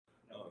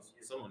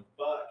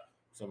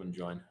Someone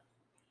join.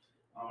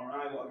 All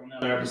right, welcome to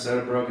another episode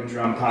of Broken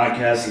Drum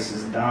Podcast. This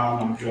is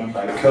Dom. I'm joined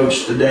by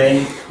Coach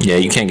today. Yeah,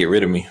 you can't get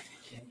rid of me.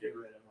 Can't get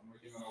rid of him. We're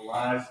doing a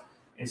live,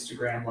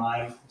 Instagram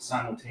live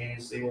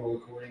simultaneously while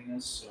recording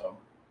this. So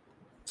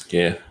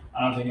Yeah.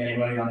 I don't think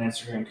anybody on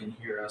Instagram can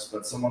hear us,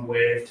 but someone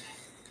waved.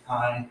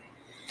 Hi,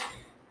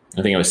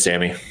 I think it was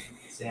Sammy.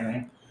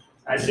 Sammy.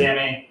 Hi,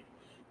 Sammy.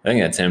 I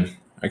think that's him.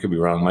 I could be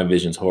wrong. My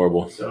vision's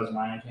horrible. So is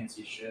mine. I can't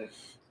see shit.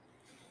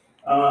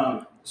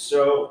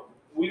 So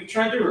we've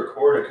tried to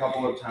record a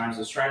couple of times. I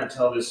was trying to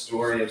tell this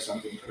story of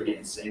something pretty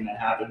insane that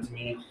happened to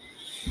me.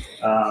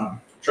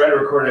 Tried to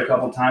record it a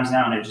couple of times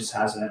now, and it just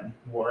hasn't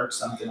worked.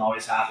 Something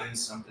always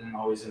happens. Something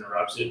always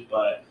interrupts it.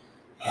 But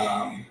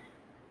I'll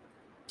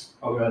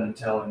go ahead and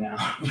tell it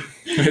now.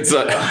 It's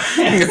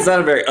not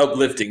a very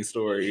uplifting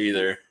story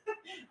either.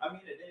 I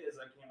mean, it is.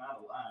 I came out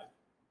alive.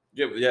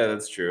 Yeah,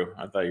 that's true.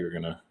 I thought you were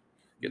gonna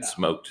get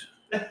smoked.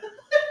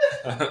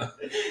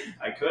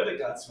 I could have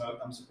got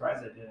smoked. I'm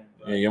surprised I didn't.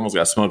 But... Yeah, you almost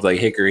got smoked like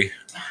hickory.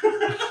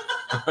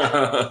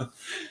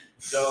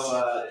 So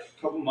a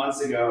couple months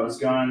ago,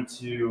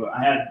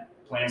 I had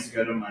plans to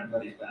go to my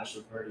buddy's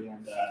bachelor party,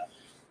 and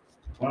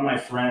one of my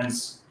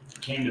friends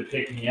came to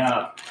pick me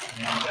up,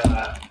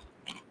 and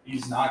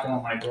he's knocking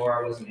on my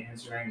door. I wasn't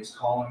answering. He's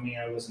calling me.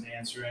 I wasn't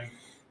answering.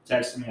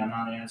 Texting me. I'm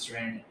not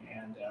answering.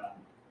 And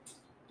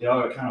they all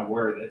got kind of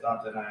worried. They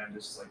thought that I had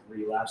just like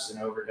relapsed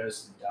and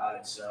overdosed and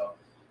died. So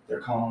they're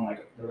calling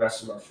like the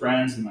rest of our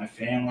friends and my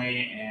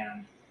family,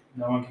 and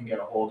no one can get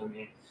a hold of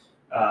me.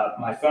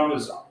 My phone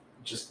was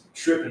just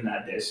tripping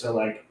that day. So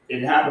like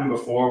it happened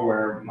before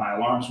where my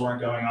alarms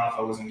weren't going off.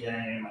 I wasn't getting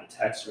any of my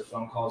texts or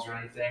phone calls or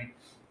anything.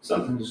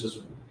 Something was just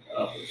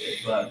up with it.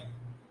 But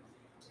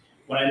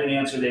when I didn't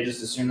answer, they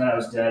just assumed that I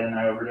was dead and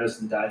I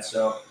overdosed and died.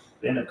 So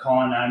they ended up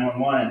calling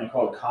 911, and they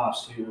called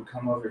cops who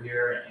come over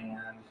here, and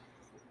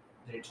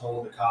they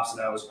told the cops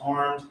that I was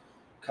armed.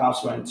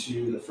 Cops went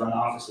to the front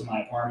office of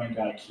my apartment,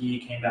 got a key,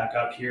 came back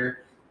up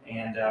here,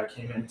 and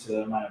came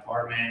into my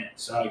apartment.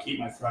 So I keep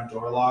my front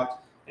door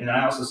locked, and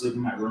I also sleep in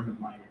my room with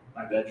my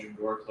bedroom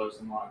door closed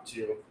and locked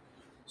too.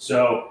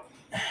 So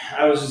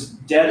I was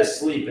just dead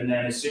asleep, and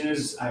then as soon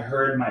as I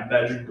heard my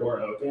bedroom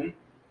door open,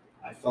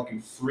 I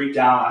fucking freaked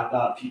out. I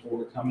thought people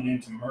were coming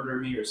in to murder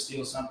me or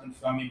steal something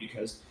from me,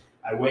 because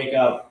I wake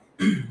up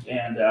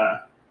and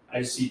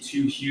I see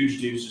two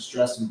huge dudes just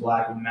dressed in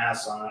black with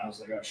masks on. I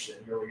was like, oh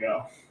shit, here we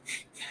go.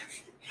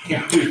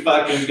 Here we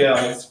fucking go.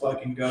 It's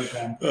fucking go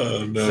time.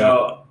 Oh, no.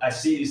 So I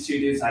see these two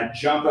dudes, and I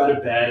jump out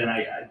of bed, and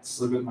I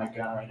sleep with my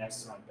gun right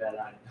next to my bed.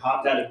 I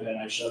hopped out of bed, and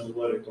I shoved a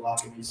loaded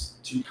Glock in these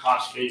two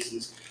cops'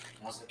 faces.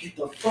 And I was like, get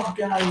the fuck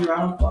out of here.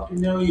 I don't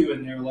fucking know you.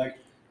 And they were like,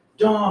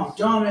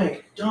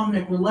 Dominic,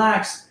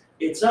 relax.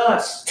 It's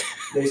us.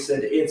 They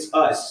said, it's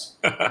us.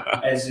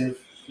 As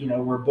if,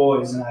 we're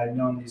boys, and I've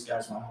known these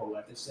guys my whole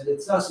life. They said,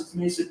 it's us. It's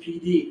Mesa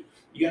PD.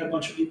 You got a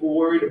bunch of people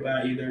worried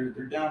about you. They're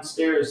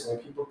downstairs.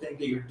 Like, people think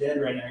that you're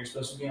dead right now. You're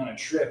supposed to be on a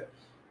trip.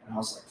 And I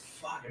was like,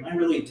 fuck, am I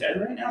really dead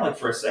right now? Like,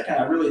 for a second,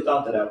 I really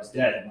thought that I was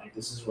dead. And, like,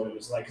 this is what it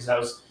was like. Because I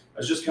was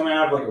just coming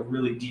out of, like, a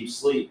really deep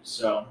sleep.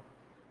 So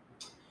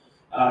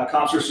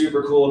cops were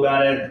super cool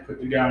about it. I put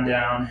the gun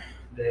down.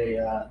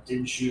 They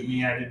didn't shoot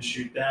me. I didn't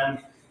shoot them.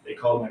 They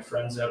called my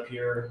friends up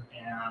here.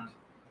 And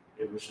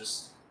it was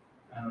just,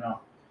 I don't know.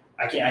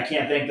 I can't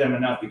thank them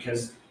enough,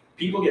 because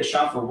people get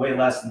shot for way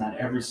less than that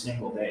every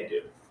single day,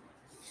 dude.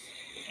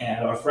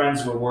 And our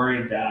friends were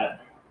worried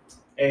that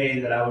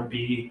I would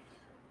be,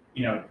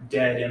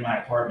 dead in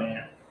my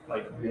apartment,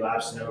 like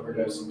relapsed and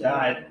overdosed and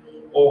died,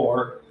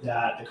 or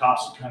that the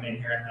cops would come in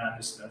here and then I'm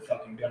just in a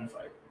fucking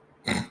gunfight.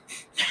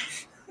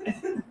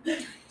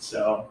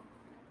 So.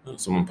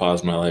 Someone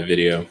paused my live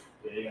video.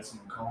 Yeah, you got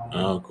someone calling.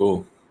 Oh,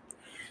 cool.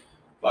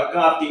 Fuck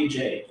off,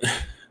 DJ.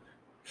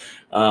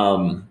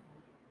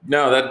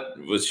 No, that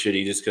was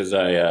shitty just because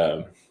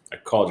I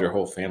called your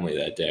whole family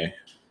that day.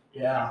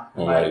 Yeah,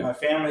 my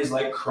family's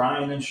like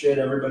crying and shit.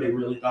 Everybody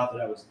really thought that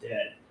I was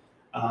dead.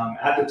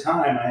 At the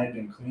time, I had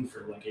been clean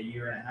for like a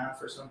year and a half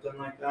or something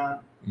like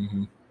that.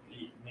 Mm-hmm.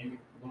 Maybe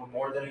a little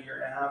more than a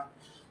year and a half.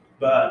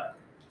 But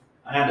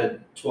I had a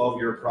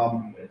 12-year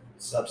problem with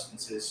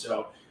substances,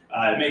 so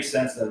it makes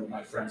sense that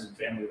my friends and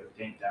family would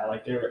think that.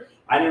 Like,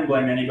 I didn't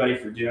blame anybody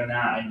for doing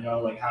that. I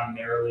know like how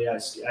narrowly I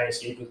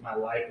escaped with my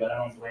life, but I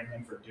don't blame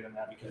them for doing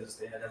that, because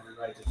they had every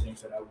right to think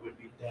that I would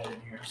be dead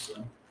in here.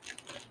 So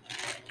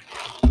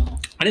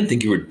I didn't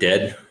think you were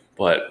dead,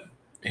 but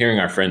hearing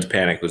our friends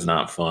panic was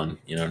not fun.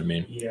 You know what I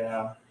mean?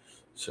 Yeah.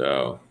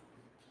 So.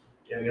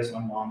 Yeah, I guess my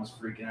mom was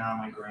freaking out.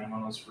 My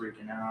grandma was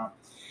freaking out.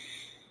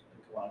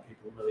 Like, a lot of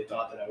people really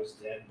thought that I was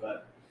dead,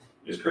 but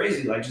it was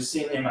crazy, like just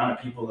seeing the amount of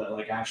people that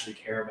like actually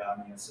care about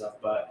me and stuff.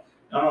 But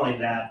not only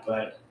that,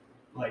 but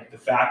like the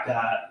fact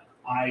that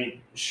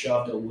I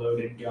shoved a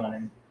loaded gun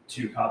in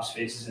two cops'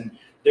 faces, and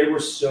they were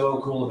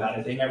so cool about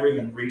it. They never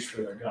even reached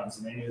for their guns,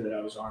 and they knew that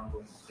I was armed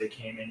when they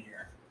came in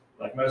here.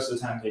 Like most of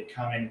the time, they'd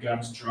come in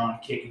guns drawn,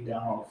 kicking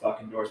down all the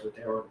fucking doors, but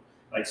they were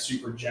like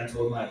super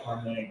gentle in my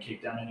apartment and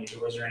kick down any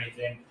doors or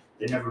anything.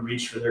 they never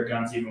reached for their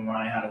guns even when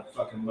I had a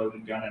fucking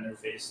loaded gun in their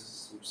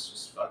faces. It was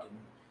just fucking,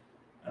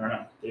 I don't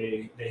know.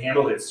 They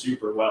handled it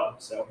super well.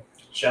 So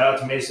shout out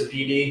to Mesa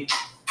PD.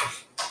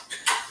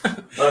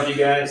 Love you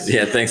guys.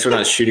 Yeah, thanks for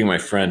not shooting my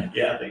friend.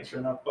 Yeah, thanks for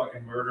not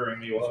fucking murdering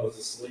me while I was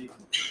asleep.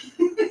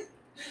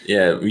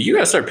 Yeah, you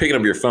gotta start picking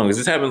up your phone because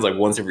this happens like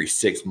once every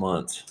 6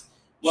 months.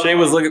 Well, Shay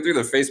was looking through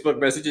the Facebook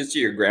messages to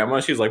your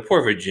grandma. She was like,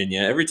 poor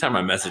Virginia. Every time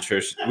I message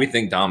her, we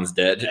think Dom's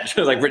dead. She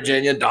was like,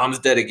 Virginia, Dom's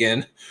dead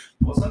again.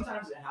 Well,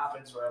 sometimes it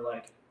happens where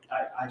like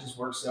I just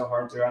work so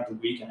hard throughout the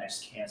week and I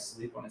just can't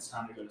sleep when it's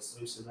time to go to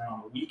sleep. So then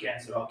on the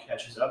weekends it all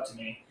catches up to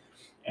me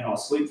and I'll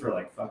sleep for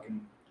like fucking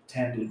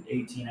 10 to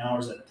 18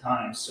 hours at a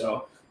time.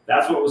 So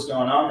that's what was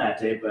going on that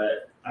day.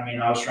 But I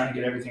mean, I was trying to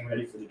get everything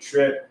ready for the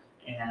trip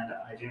and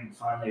I didn't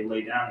finally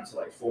lay down until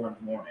like 4 in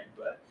the morning.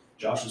 But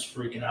Josh was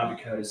freaking out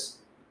because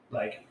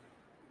like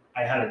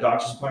I had a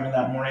doctor's appointment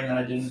that morning that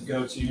I didn't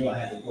go to. I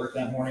had to work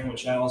that morning,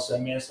 which I also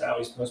missed. I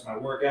always post my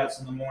workouts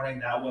in the morning.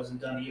 That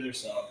wasn't done either.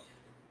 So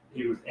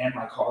he was, and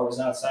my car was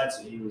outside.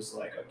 So he was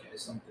like, okay,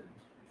 something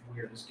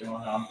weird is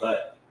going on.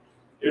 But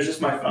it was just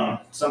my phone.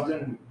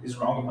 Something is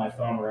wrong with my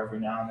phone where every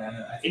now and then.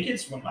 I think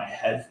it's when my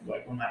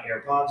when my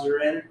AirPods are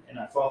in and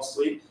I fall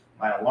asleep,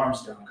 my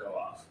alarms don't go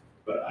off.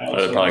 But I also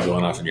They're probably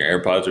going off in your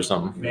AirPods or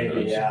something.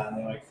 Maybe, yeah, and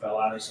they like fell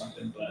out or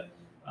something. But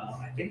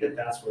I think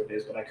that's what it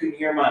is. But I couldn't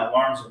hear my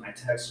alarms or my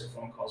texts or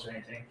phone calls or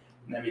anything.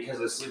 And then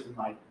because I sleep in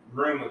my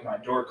room with my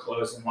door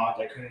closed and locked,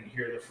 I couldn't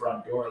hear the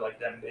front door, like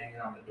them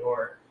banging on the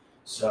door.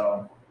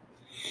 So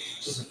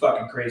it's just a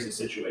fucking crazy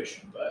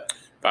situation. But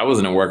If I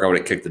wasn't at work, I would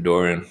have kicked the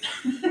door in.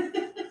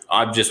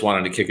 I've just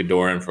wanted to kick a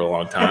door in for a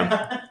long time.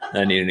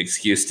 I need an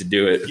excuse to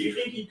do it. Do you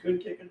think he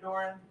could kick a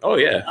door in? Oh,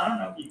 yeah. I don't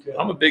know if you could.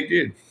 I'm a big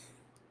dude.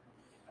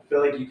 I feel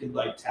like you could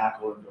like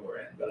tackle a door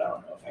in, but I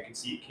don't know if I could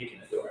see you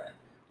kicking a door in.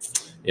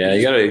 Yeah,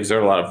 you got to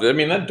exert a lot of. I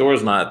mean, that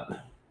door's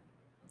not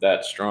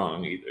that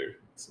strong either.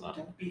 It's not.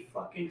 Don't be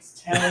fucking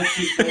telling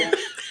people.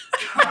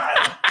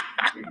 God,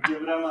 you're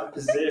giving up my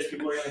position.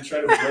 People are gonna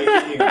try to break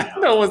in here now.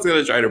 No one's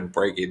gonna try to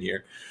break in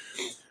here.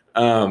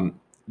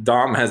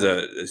 Dom has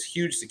a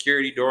huge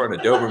security door and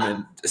a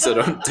Doberman, so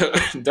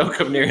don't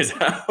come near his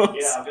house.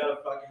 Yeah, I've got a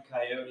fucking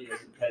coyote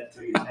as a pet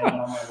too. He's hanging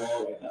on my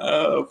wall right now.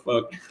 Oh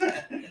fuck.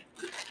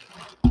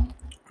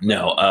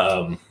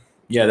 No.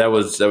 Yeah, that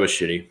was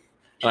shitty.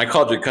 And I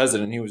called your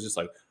cousin, and he was just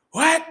like,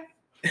 "What?"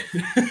 That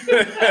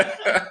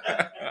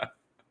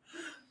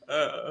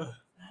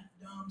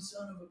dumb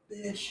son of a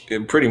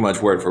bitch. Pretty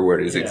much word for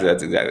word. That's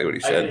exactly what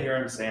he I said. can hear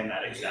him saying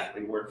that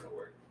exactly word for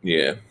word.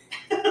 Yeah.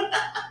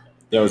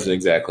 That was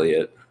exactly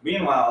it.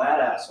 Meanwhile,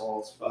 that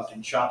asshole's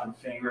fucking chopping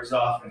fingers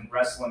off and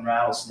wrestling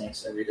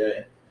rattlesnakes every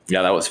day.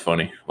 Yeah, that was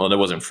funny. Well, that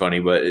wasn't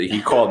funny, but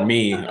he called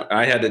me.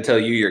 I had to tell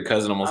you your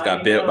cousin almost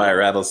got bit by a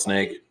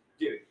rattlesnake.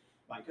 Dude,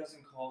 my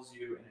cousin calls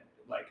you and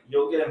like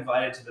you'll get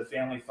invited to the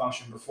family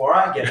function before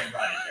I get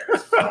invited there.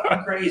 It's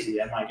fucking crazy.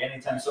 And like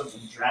anytime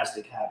something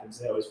drastic happens,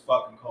 they always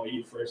fucking call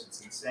you first.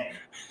 It's insane.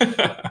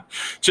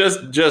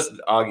 just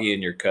Augie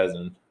and your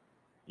cousin.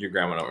 Your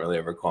grandma don't really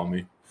ever call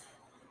me.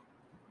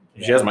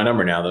 Yeah. She has my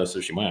number now though,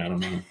 so she might. I don't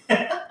know.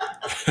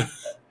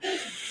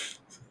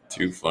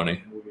 Too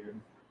funny.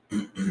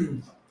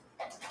 Weird.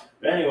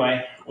 But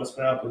anyway, what's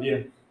been up with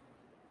you?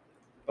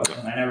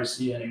 Fucking, I never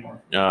see you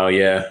anymore. Oh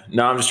yeah.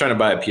 No, I'm just trying to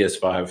buy a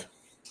PS5.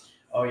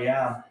 Oh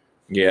yeah.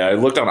 Yeah, I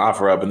looked on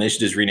OfferUp, and they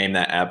should just rename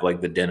that app like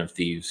the Den of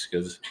Thieves,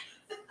 because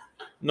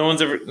no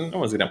one's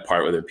gonna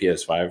part with their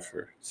PS5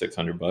 for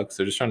 $600.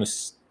 They're just trying to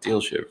steal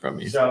shit from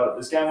you. So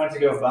this guy went to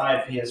go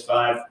buy a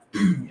PS5,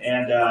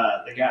 and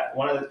the guy,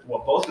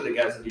 both of the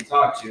guys that he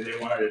talked to, they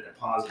wanted a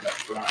deposit up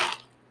front.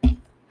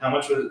 How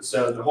much was it?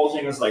 So the whole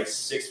thing was like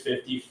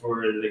 $650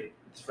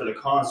 for the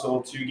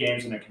console, 2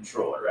 games, and a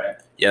controller, right?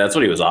 Yeah, that's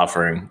what he was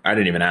offering. I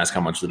didn't even ask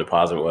how much the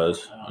deposit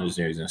was. I just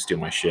knew he was gonna steal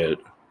my shit.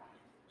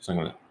 So I'm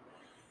gonna.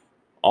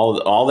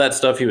 All that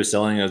stuff he was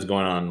selling was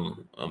going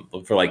on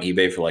for like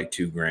eBay for like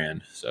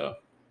 $2,000. So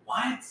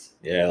What?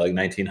 yeah, like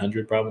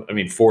 1,900 probably. I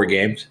mean, 4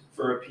 games.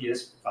 For a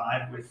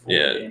PS5 with 4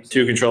 Yeah, games?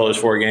 2 controllers,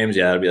 4 games.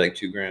 Yeah, it'd be like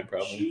 $2,000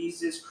 probably.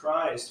 Jesus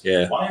Christ.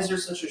 Yeah. Why is there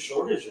such a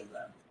shortage of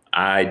them?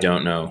 I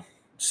don't know.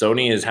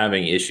 Sony is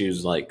having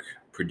issues like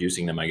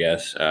producing them, I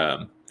guess.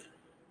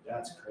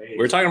 That's crazy. We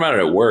were talking about it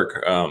at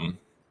work.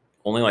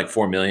 Only like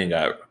 4 million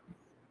got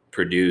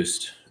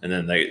produced, and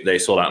then they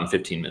sold out in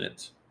 15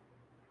 minutes.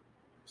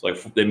 It's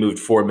like they moved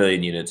 4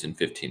 million units in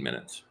 15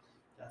 minutes.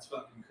 That's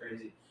fucking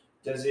crazy.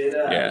 Does it?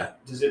 Yeah.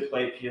 Does it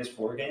play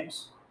PS4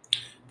 games?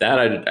 That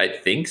I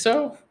think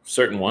so.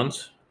 Certain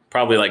ones,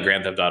 probably like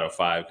Grand Theft Auto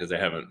 5, because they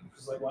haven't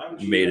Like, why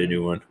would you made a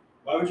new one.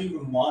 Why would you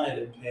even want it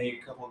and pay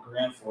a couple of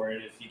grand for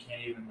it if you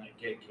can't even like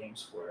get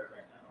games for it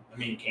right now? I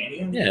mean, can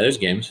you? Yeah, there's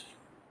games.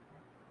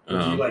 Do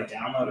you like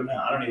download them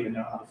now? I don't even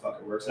know how the fuck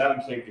it works. I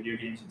haven't played video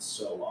games in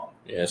so long.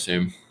 Yeah,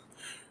 same.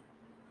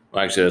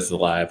 Well, actually, that's a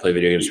lie. I play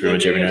video games pretty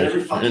much every night.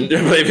 Every fucking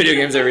I play video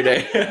games every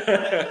day.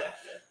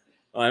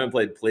 Well, I haven't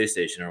played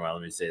PlayStation in a while.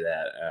 Let me say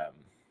that,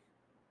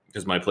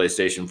 because my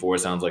PlayStation 4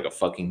 sounds like a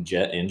fucking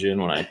jet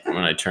engine when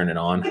I turn it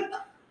on.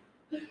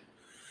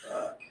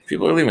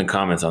 People are leaving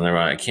comments on there,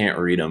 but I can't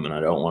read them, and I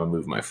don't want to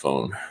move my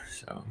phone.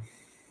 So,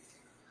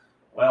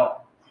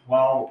 Well,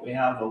 while we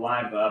have the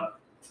live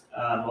up,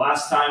 the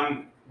last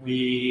time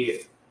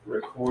we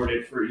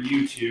recorded for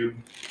YouTube,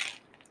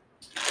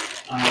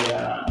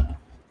 I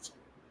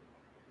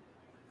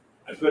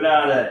put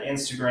out an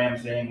Instagram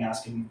thing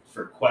asking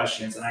for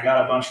questions, and I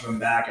got a bunch of them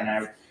back, and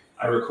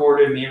I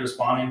recorded me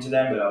responding to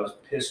them, but I was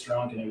pissed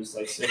drunk, and it was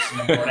like 6 in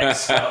the morning,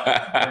 so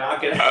we're not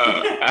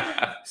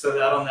gonna. So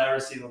that'll never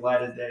see the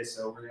light of day.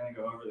 So we're gonna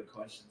go over the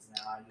questions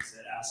now. I just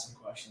said ask some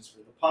questions for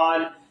the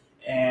pod,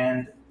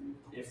 and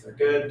if they're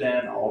good,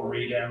 then I'll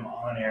read them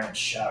on air and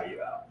shout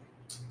you out.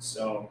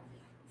 So,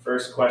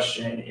 first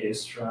question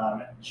is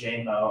from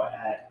JMO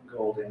at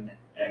Golden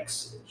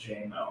X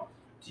JMO.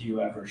 Do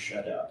you ever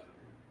shut up?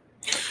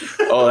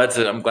 Oh, that's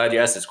it. I'm glad you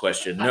asked this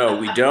question. No,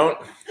 we don't.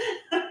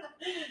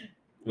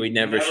 We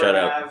never shut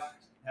up.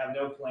 Have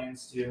no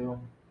plans to.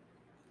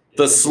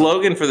 The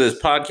slogan for this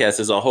podcast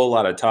is a whole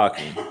lot of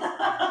talking.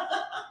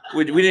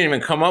 We didn't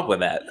even come up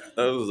with that.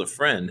 That was a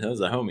friend. That was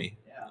a homie.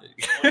 Yeah.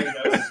 One who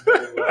knows us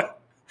very well.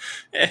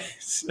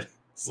 So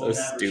We'll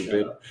never stupid.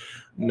 shut up.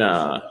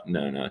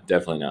 No,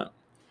 definitely not.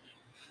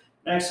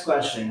 Next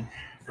question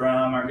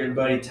from our good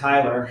buddy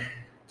Tyler.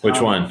 Which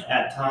one?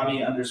 At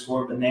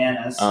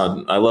Tommy_bananas.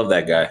 I love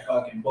that guy.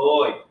 Fucking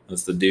boy.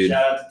 That's the dude.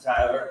 Shout out to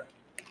Tyler.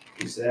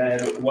 He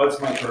said, "What's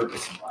my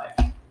purpose in life?"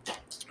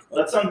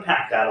 Let's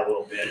unpack that a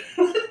little bit.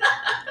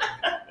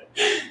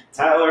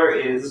 Tyler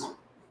is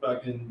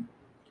fucking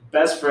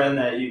best friend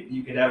that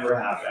you could ever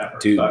have ever.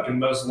 Dude. Fucking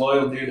most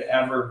loyal dude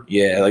ever.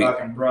 Yeah, like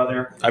fucking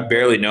brother. I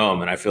barely know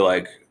him, and I feel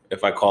like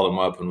if I called him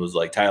up and was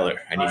like,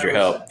 Tyler, I need your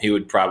help, he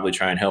would probably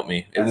try and help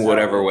me in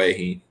whatever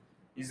way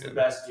He's the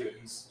best dude.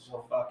 He's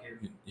so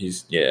fucking.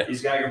 He's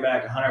got your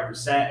back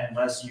 100%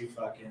 unless you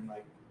fucking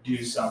like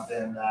do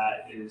something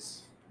that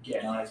is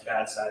getting on his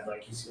bad side.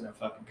 Like he's gonna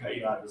fucking cut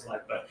you out of his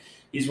life. But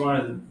he's one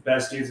of the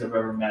best dudes I've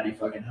ever met. He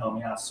fucking helped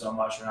me out so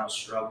much when I was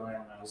struggling,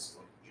 when I was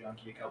like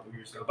junkie a couple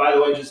years ago. By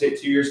the way, just hit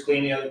 2 years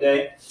clean the other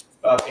day.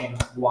 Fucking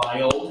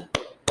wild.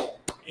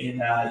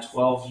 In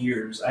 12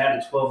 years, I had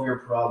a 12-year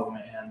problem,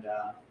 and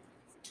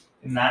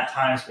in that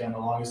time span, the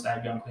longest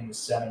I've done clean was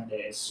 7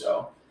 days.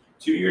 So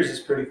 2 years is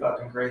pretty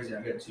fucking crazy.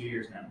 I've got 2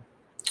 years now.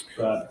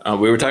 But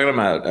we were talking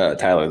about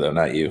Tyler though,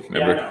 not you.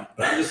 Remember? Yeah, I know.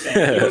 But I'm just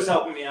saying he was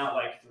helping me out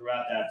like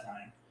throughout that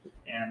time,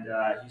 and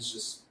he's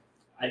just.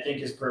 I think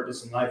his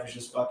purpose in life is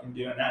just fucking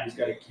doing that. He's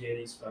got a kid.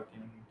 He's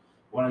fucking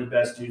one of the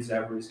best dudes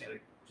ever. He's got to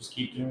just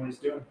keep doing what he's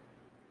doing.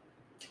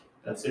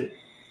 That's it.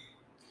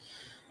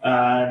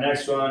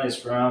 Next one is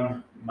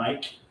from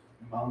Mike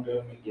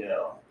Mongo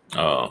Miguel.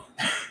 Oh.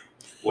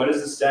 What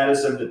is the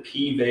status of the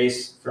P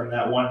vase from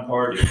that one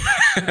party?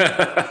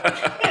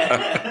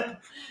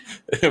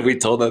 Have we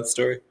told that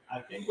story? I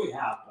think we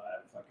have,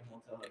 but fucking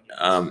we'll tell it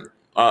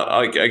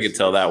again. I could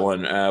tell that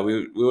one.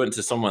 We went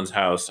to someone's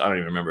house. I don't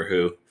even remember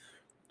who.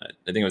 I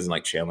think it was in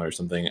like Chandler or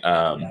something.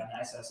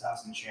 Nice ass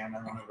house in Chandler,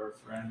 one of our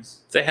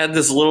friends. They had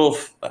this little,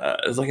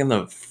 it was like in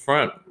the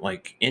front,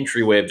 like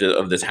entryway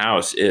of this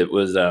house. It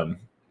was,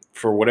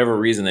 for whatever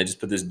reason, they just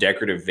put this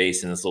decorative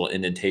vase in this little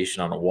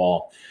indentation on a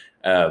wall.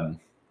 And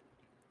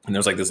there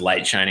was like this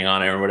light shining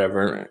on it or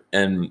whatever.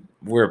 And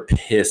we're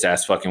piss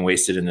ass fucking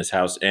wasted in this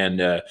house.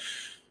 And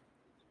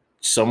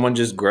someone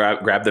just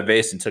grabbed the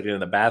vase and took it in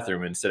the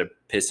bathroom. And instead of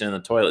pissing in the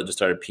toilet, just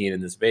started peeing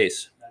in this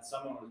vase. That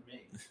someone was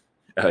me.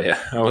 Oh, yeah.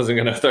 I wasn't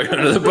going to throw you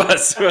under the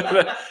bus.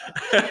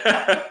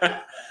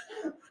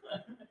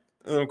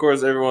 And of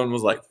course, everyone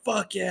was like,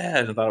 fuck yeah.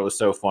 And I thought it was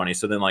so funny.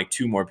 So then like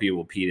 2 more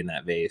people peed in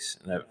that vase.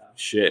 And that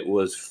shit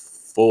was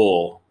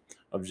full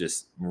of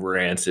just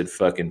rancid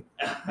fucking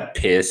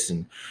piss.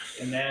 And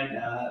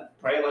then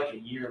probably like a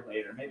year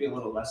later, maybe a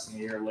little less than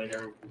a year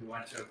later, we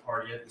went to a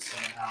party at the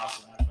same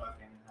house, and I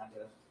fucking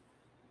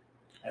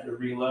had to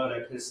reload. I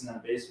pissed in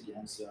that vase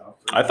again. So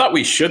I thought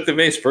we shook the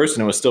vase first,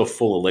 and it was still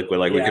full of liquid.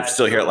 Like we could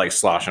still hear it like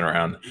sloshing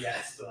around. Yeah,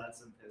 I still had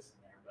some piss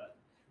in there, but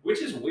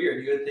which is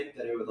weird. You would think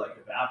that it would like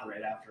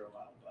evaporate after a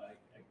while, but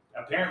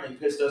apparently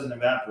piss doesn't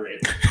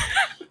evaporate.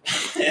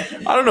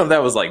 I don't know if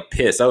that was like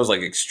piss. That was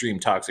like extreme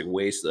toxic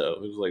waste, though.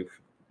 It was like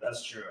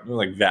that's true. It was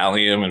like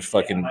Valium and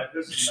fucking my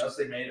piss is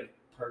mostly made of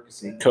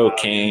Percocet,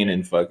 cocaine,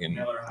 and fucking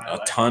a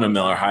ton of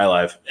Miller High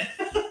Life.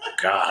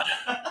 God,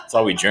 that's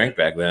all we drank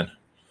back then.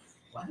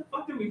 Why the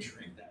fuck did we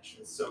drink that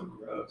shit? It's so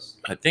gross.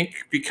 I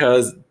think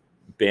because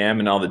Bam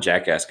and all the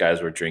Jackass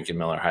guys were drinking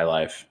Miller High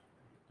Life,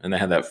 and they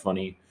had that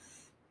funny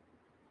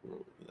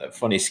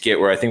skit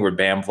where I think where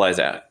Bam flies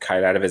a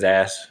kite out of his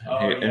ass,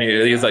 and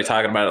he was like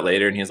talking about it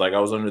later, and he's like, I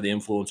was under the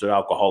influence of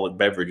alcoholic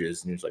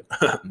beverages, and he was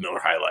like, Miller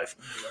High Life.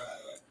 Right.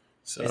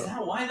 So is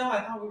that why though?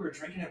 I thought we were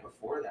drinking it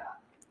before that.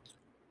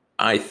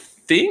 I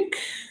think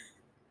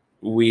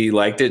we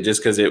liked it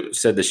just because it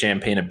said the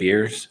champagne of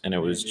beers, and it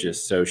was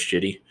just so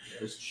shitty.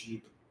 It was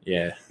cheap.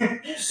 Yeah,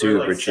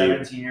 super like cheap.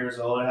 17 years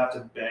old. I'd have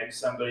to beg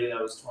somebody that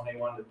was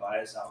 21 to buy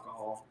us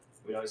alcohol.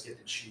 We always get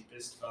the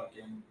cheapest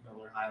fucking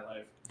Miller High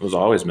Life. It was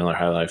always Miller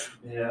High Life.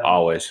 Yeah.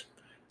 Always.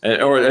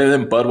 And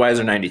then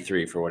Budweiser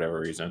 93 for whatever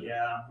reason.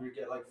 Yeah, we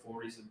get like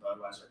 40s in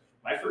Budweiser.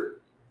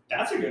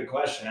 That's a good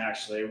question,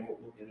 actually.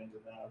 We'll get into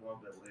that a little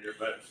bit later.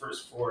 But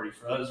first 40,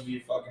 for those of you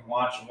fucking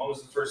watching, what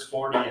was the first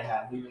 40 you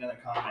had? Leave it in the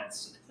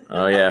comments.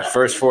 Oh yeah,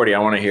 first 40. I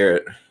want to hear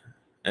it.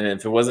 And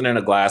if it wasn't in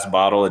a glass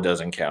bottle, it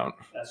doesn't count.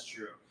 That's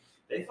true.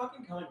 They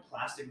fucking come in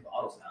plastic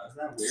bottles now. Isn't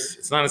that weird?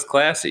 It's not as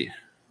classy.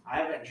 I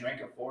haven't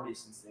drank a 40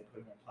 since they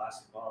put them in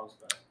plastic bottles,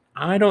 but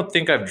I don't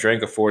think I've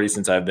drank a 40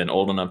 since I've been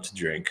old enough to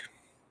drink.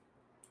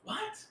 what?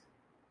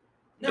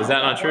 Is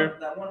that not true?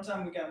 That one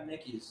time we got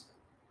Mickey's.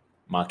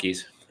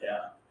 Mackies.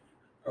 Yeah.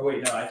 Or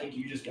wait, no, I think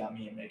you just got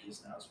me a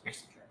Mickey's and I was supposed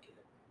to drink it.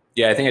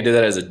 Yeah, I think I did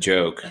that as a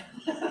joke.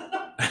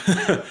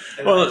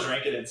 And Well, I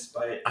drank it in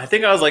spite. I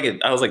think I was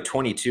like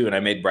 22 and I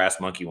made Brass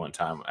Monkey one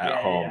time at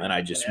home, and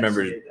I just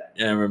remember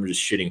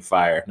just shitting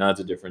fire. No, it's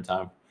a different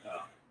time.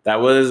 Oh. That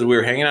was we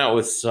were hanging out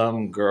with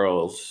some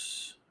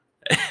girls,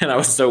 and I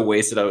was so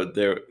wasted.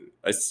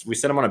 We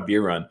sent them on a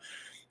beer run,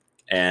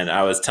 and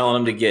I was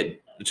trying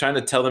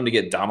to tell them to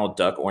get Donald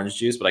Duck orange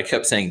juice, but I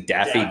kept saying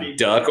Daffy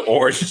Duck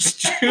orange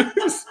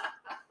juice.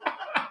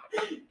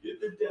 Get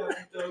the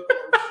Daffy Duck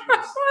orange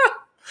juice.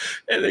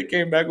 And they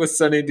came back with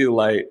Sunny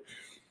Delight.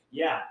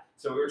 Yeah.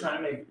 So we were trying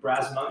to make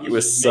Brass Monkeys It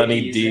was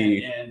Sunny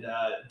D and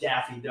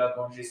Daffy Duck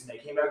orange juice, and they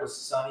came back with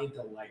Sunny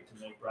Delight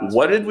to make Brass.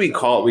 What did we Monkeys.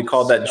 call? We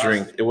called that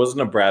Disgusting. drink. It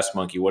wasn't a Brass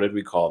Monkey. What did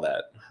we call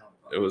that? I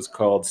don't know. It was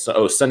called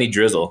Sunny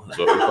Drizzle. Is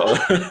what we called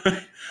it.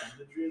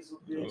 The drizzle,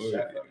 bitch.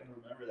 I fucking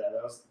remember that.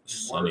 That was the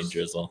Sunny worst.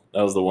 Drizzle.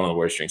 That was one of the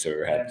worst drinks I've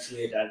ever had.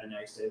 MCA died the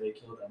next day. They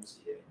killed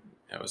MCA.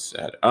 That was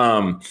sad.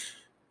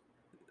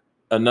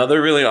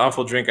 Another really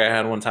awful drink I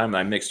had one time.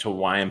 I mixed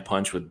Hawaiian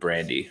Punch with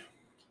brandy.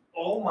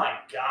 Oh my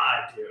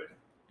god, dude.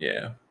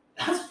 Yeah.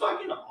 That's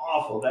fucking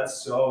awful.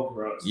 That's so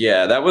gross.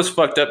 Yeah, that was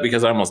fucked up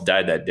because I almost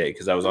died that day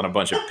because I was on a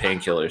bunch of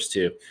painkillers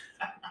too.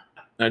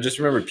 And I just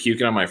remember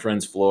puking on my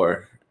friend's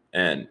floor,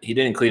 and he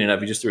didn't clean it up.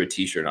 He just threw a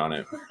t-shirt on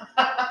it.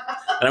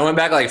 And I went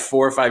back like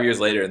 4 or 5 years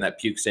later, and that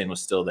puke stain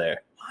was still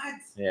there. What?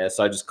 Yeah,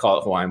 so I just call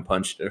it Hawaiian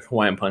Punch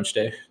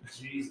Day.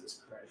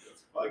 Jesus Christ,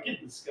 that's fucking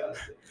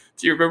disgusting.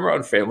 Do you remember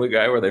on Family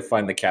Guy where they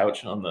find the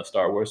couch on the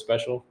Star Wars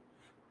special?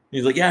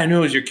 He's like, yeah, I know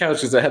it was your couch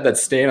because I had that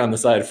stain on the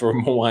side for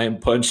Hawaiian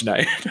Punch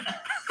night.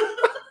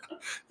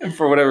 And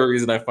for whatever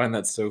reason, I find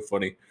that so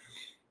funny.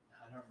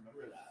 I don't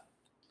remember that.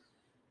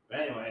 But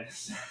anyway,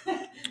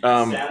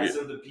 status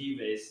of the pee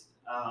vase.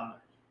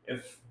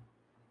 If,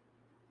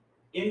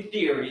 in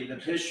theory, the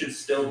piss should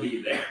still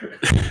be there.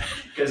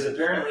 Because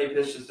apparently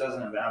piss just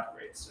doesn't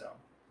evaporate, so.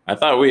 I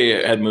thought we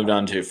had moved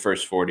on to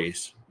first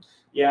 40s.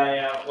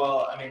 Yeah.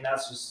 Well, I mean,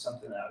 that's just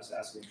something that I was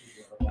asking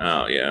people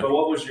about. Oh, yeah. But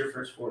what was your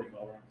first 40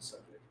 while we're on the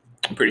subject?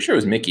 I'm pretty sure it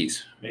was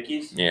Mickey's.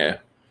 Mickey's? Yeah.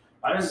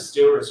 Mine was a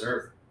Steel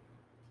Reserve.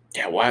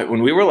 Yeah, why?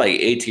 When we were like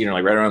 18 or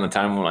like right around the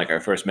time when like I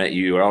first met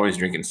you, you were always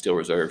drinking Steel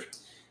Reserve.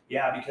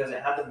 Yeah, because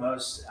it had the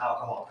most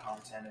alcohol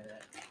content in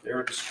it. They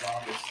were the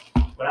strongest.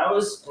 When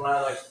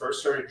I like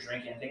first started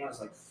drinking, I think I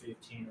was like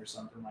 15 or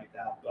something like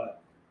that.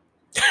 But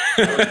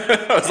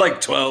I was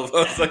like 12. I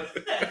was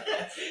like,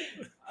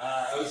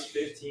 I was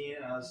 15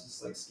 and I was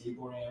just like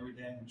skateboarding every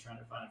day and trying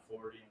to find a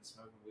 40 and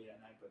smoking weed at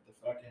night. But the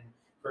fucking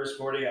first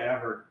 40 I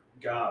ever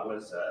got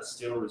was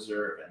Steel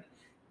Reserve, and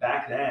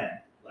back then,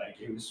 like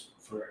it was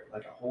for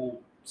like a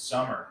whole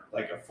summer.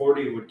 Like a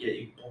 40 would get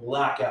you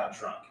blackout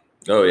drunk.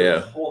 oh yeah.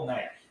 The whole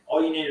night.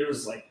 All you needed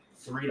was like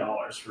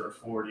 $3 for a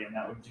 40, and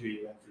that would do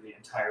you in for the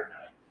entire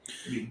night.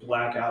 You'd be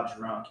blackout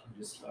drunk and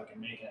just fucking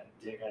making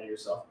a dick out of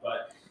yourself.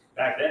 But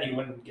back then, you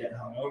wouldn't get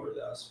hungover.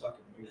 That was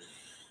fucking weird.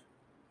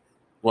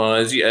 Well,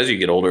 as you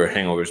get older,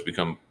 hangovers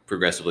become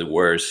progressively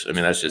worse. I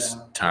mean, that's just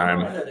time.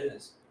 I don't know why that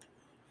is.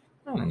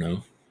 I don't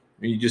know.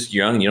 You're just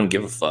young. You don't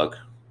give a fuck.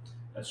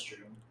 That's true.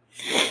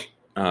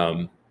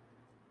 I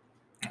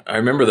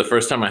remember the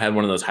first time I had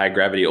one of those high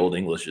gravity Old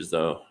Englishes,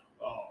 though.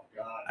 Oh,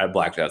 God. I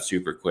blacked out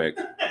super quick.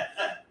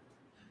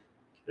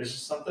 There's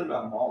just something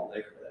about malt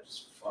liquor that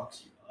just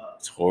fucks you up.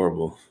 It's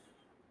horrible.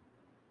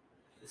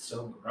 It's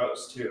so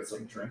gross, too. It's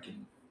like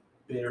drinking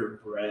bitter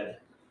bread.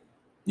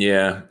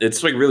 Yeah,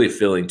 it's like really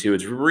filling too.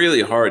 It's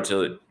really hard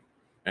to,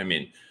 I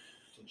mean,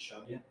 To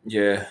chug it.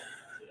 yeah, Yeah,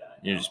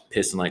 you're just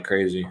pissing like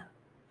crazy.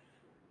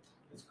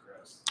 It's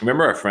gross.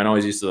 Remember our friend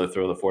always used to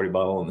throw the 40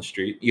 bottle in the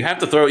street? You have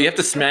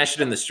to smash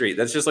it in the street.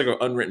 That's just like an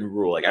unwritten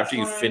rule. Like after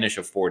you finish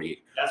a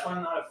 40. That's why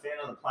I'm not a fan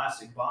of the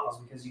plastic bottles,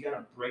 because you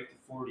gotta break the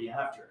 40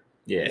 after.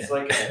 Yeah. It's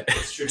like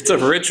it's It's a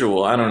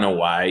ritual. I don't know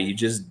why. You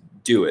just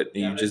do it.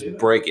 You just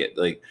break it.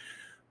 Like,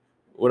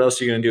 what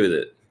else are you going to do with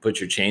it? Put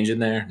your change in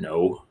there?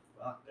 No.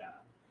 Fuck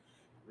that.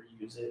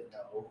 Reuse it?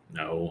 No.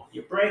 No.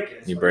 You break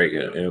it. You break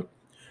it. Yep.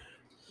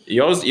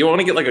 You want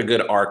to get like a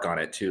good arc on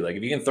it too. Like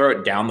if you can throw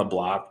it down the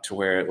block to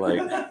where it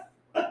like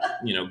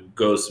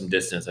goes some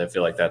distance, I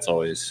feel like that's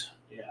always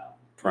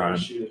prime.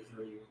 Shoot it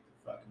for you,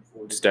 fucking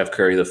 40. Steph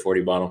Curry, the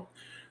 40 bottle.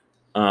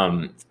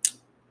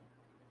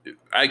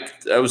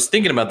 I was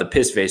thinking about the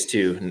piss face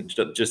too, and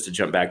just to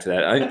jump back to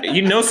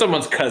that.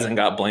 Someone's cousin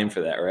got blamed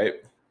for that, right?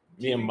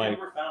 Me and Mike.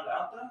 Never found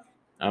out though?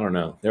 I don't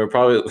know. They were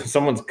probably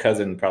someone's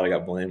cousin probably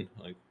got blamed.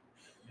 Like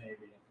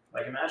maybe.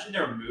 Like imagine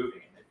they're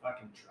moving and they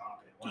fucking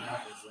drop it. What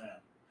happens then?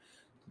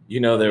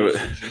 there was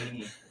There's a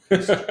genie that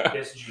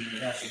Piss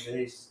genie at the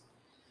base.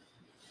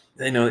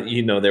 They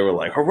know, they were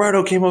like,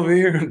 Gerardo came over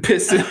here and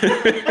pissed in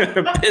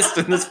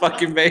this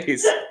fucking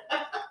vase.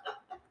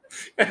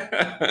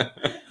 Yeah.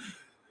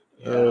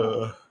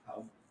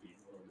 How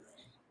bewildering.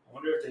 I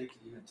wonder if they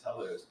could even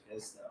tell it was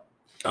piss though.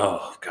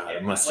 Oh god,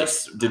 it must Like,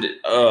 have did it.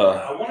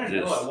 I want to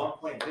know at what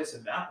point piss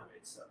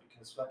evaporates though,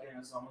 because fucking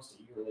it's almost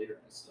a year later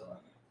and it's still in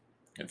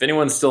there. If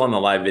anyone's still on the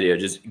live video,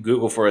 just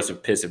Google for us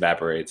if piss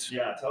evaporates.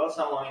 Yeah, tell us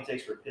how long it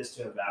takes for piss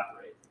to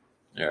evaporate.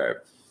 All right.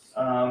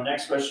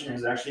 Next question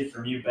is actually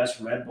from you. Best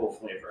Red Bull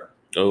flavor.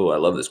 Oh, I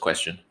love this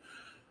question.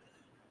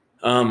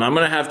 I'm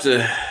gonna have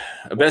to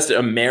best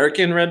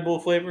American Red Bull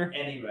flavor.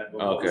 Any Red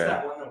Bull. Okay. What was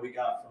that one that we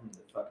got from the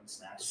fucking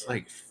snack It's store?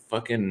 like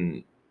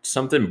fucking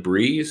something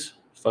breeze,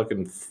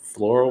 fucking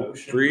floral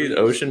Ocean breeze, breeze.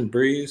 ocean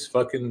breeze,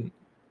 fucking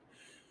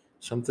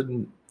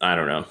something. I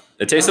don't know.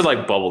 It tasted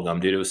like bubble gum,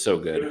 dude. It was so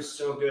It good. was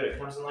so good. It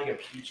comes in like a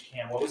peach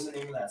can. What was the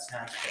name of that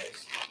snack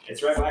place?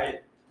 It's right by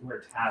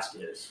where Task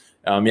is.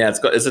 Yeah,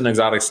 it's an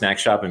exotic snack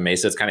shop in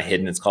Mesa. It's kind of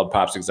hidden. It's called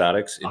Pops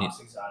Exotics. And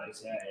Pops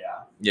Exotics. Yeah.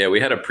 yeah,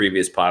 we had a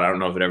previous pod. I don't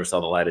know if it ever saw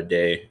the light of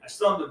day. I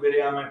still have the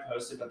video I might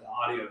post it, but the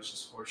audio is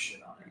just horse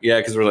shit on it. Yeah,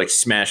 because we're like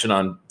smashing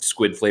on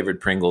squid flavored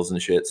Pringles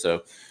and shit.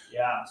 So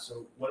Yeah.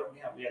 So what did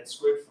we have? We had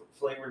squid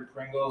flavored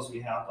Pringles.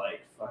 We had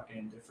like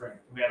fucking different.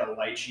 We had a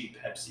lychee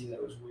Pepsi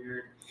that was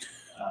weird.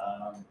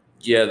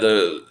 yeah,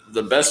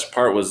 the best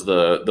part was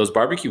those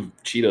barbecue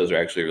Cheetos are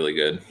actually really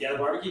good. Yeah, the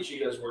barbecue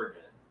Cheetos were good.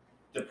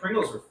 The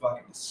Pringles were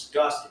fucking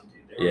disgusting,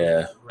 dude. They were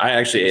Yeah, just I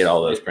actually ate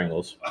all those red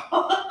Pringles.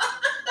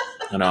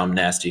 I know I'm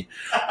nasty.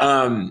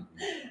 I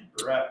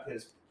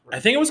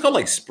think it was called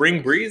like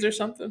Spring Breeze or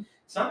something.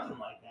 Something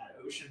like that.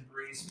 Ocean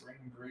Breeze, Spring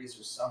Breeze,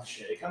 or some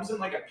shit. It comes in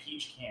like a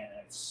peach can,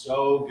 and it's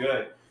so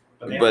good.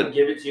 But they But don't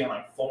give it to you in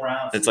like 4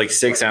 ounces. It's like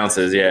 6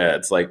 ounces. Yeah,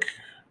 it's like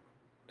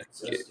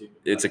So stupid.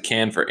 it's a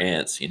can for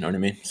ants. You know what I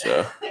mean?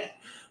 So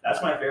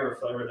That's my favorite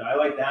flavor, though. I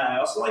like that. I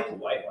also like the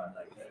white one,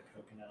 like the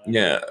coconut.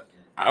 Yeah.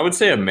 I would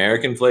say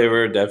American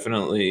flavor,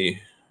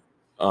 definitely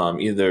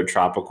either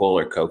tropical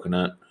or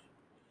coconut.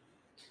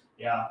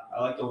 Yeah,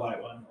 I like the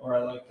white one, or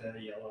I like the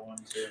yellow one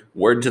too.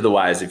 Word to the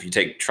wise, if you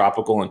take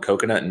tropical and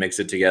coconut and mix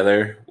it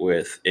together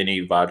with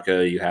any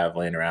vodka you have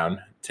laying around, it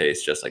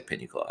tastes just like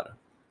pina colada.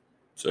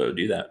 So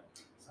do that.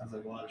 Sounds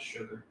like a lot of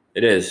sugar.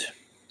 It is.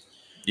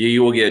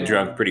 You will get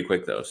drunk pretty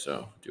quick though,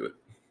 so do it.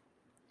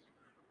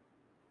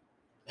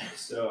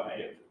 So I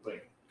have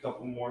like a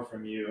couple more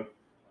from you.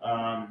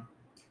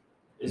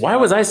 Why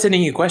was I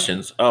sending you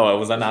questions? Oh,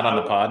 was I not on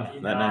the pod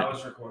that night? I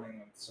was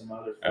recording with some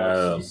other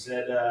folks. You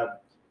said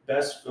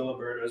best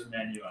Filiberto's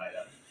menu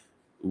item.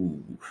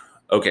 Ooh.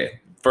 Okay.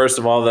 First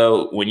of all,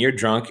 though, when you're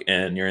drunk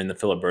and you're in the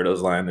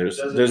Filiberto's line, there's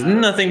matter.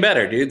 nothing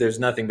better, dude. There's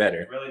nothing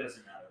better. It really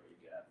doesn't matter what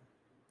you get.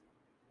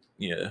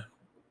 Yeah.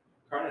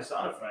 Carne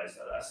asada fries,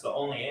 though. That's the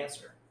only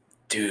answer.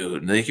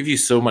 Dude, they give you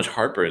so much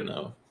heartburn,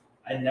 though.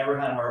 I never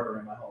had heartburn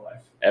in my whole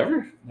life.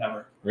 Ever?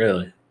 Never.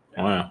 Really?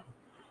 Yeah. Wow.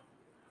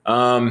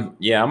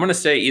 Yeah, I'm gonna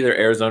say either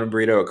Arizona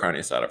burrito or carne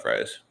asada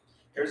fries.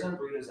 Arizona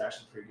burrito is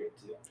actually pretty good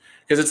too.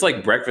 Because it's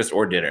like breakfast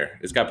or dinner.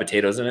 It's got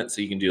potatoes in it,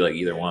 so you can do like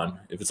either one.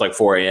 If it's like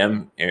 4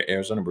 a.m.,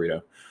 Arizona burrito.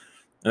 And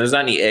there's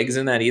not any eggs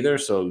in that either,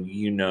 so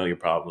you're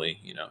probably,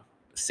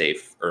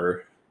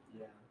 safer.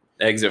 Yeah.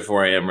 Eggs at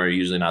 4 a.m. are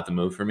usually not the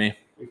move for me.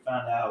 We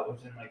found out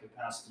within like the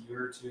past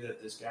year or two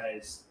that this guy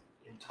is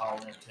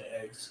intolerant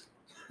to eggs.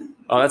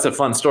 Oh, that's a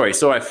fun story.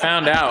 So I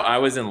found out I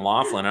was in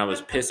Laughlin. I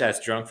was piss-ass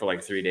drunk for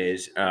like 3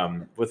 days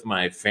with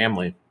my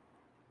family.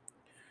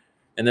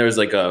 And there was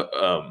like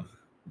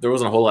there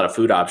wasn't a whole lot of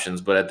food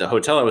options, but at the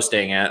hotel I was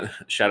staying at,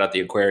 shout out the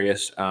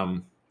Aquarius,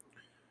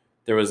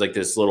 there was like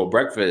this little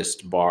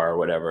breakfast bar or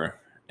whatever.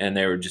 And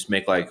they would just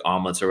make like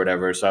omelets or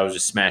whatever. So I was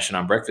just smashing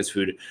on breakfast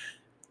food.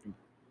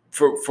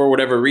 For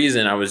whatever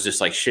reason, I was just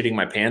like shitting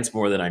my pants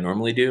more than I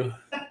normally do.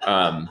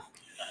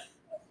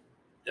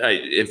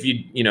 If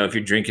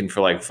you're drinking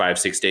for like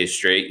 5-6 days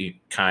straight, you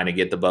kind of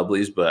get the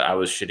bubblies, but I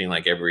was shitting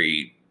like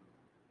every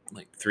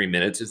 3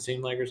 minutes, it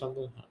seemed like, or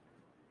something.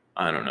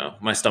 I don't know.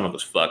 My stomach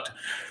was fucked.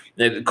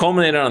 It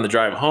culminated on the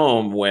drive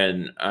home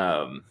when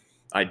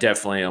I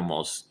definitely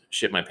almost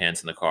shit my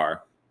pants in the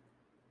car.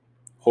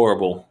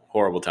 Horrible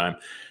time.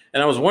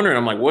 And I was wondering,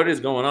 I'm like, what is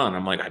going on?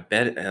 I'm like, I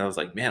bet. And I was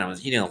like, man, I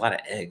was eating a lot of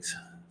eggs.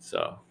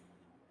 So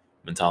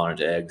I'm intolerant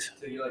to eggs.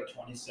 It took you like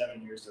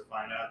 27 years to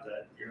find out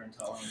that you're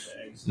intolerant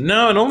to eggs.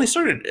 No,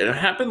 it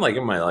happened like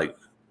in my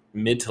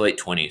mid to late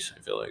 20s, I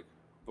feel like.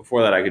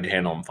 Before that, I could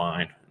handle them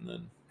fine. And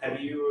then, have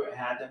you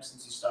had them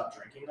since you stopped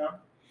drinking them?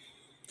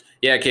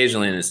 yeah,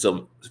 occasionally, and it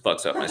still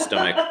fucks up my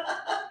stomach.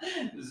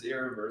 It's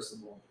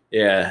irreversible.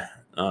 Yeah.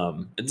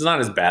 It's not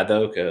as bad,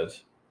 though,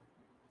 because,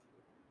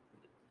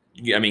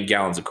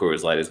 gallons of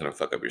Coors Light is going to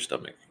fuck up your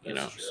stomach,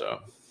 That's true. so.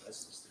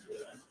 That's just a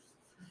good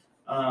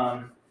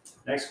one.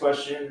 Next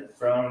question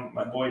from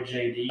my boy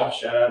JD.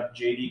 Shout out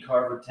JD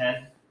Carver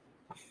 10.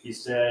 He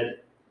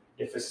said,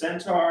 if a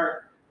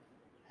centaur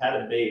had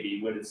a baby,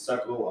 would it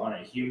suckle on a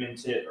human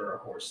tit or a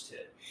horse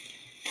tit?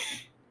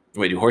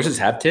 Wait, do horses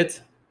have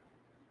tits?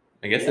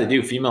 I guess Yeah. they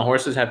do. Female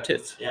horses have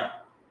tits. Yeah.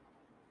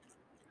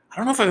 I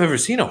don't know if I've ever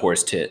seen a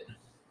horse tit.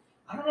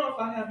 I don't know if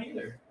I have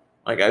either.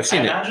 Like I've I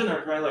seen it. imagine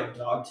they're probably like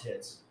dog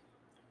tits.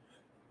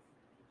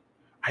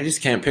 I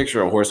just can't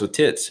picture a horse with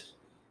tits.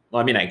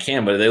 Well, I mean, I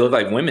can, but they look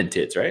like women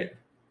tits, right?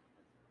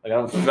 Like I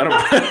don't right?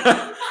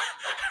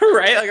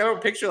 Like I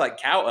don't picture like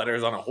cow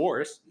udders on a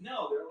horse.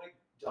 No, they're like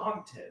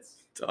dog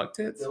tits. Dog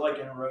tits? They're like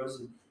in rows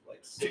of like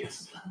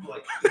 6.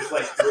 Like it's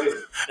like 3.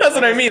 That's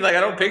what I mean. Like I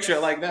don't picture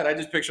it like that. I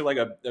just picture like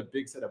a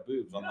big set of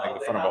boobs on like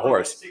the front of a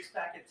horse. Like a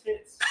 6-pack of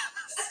tits.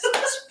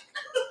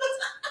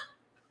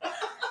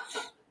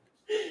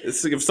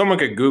 If someone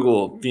could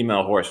Google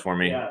female horse for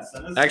me. Yeah,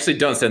 send us, Actually,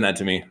 don't send that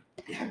to me.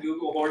 yeah,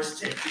 Google horse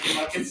tits. You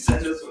can fucking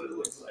send us what it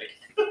looks like.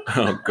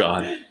 Oh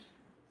God.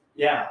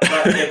 Yeah,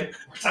 but if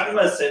we're talking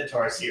about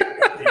centaurs here.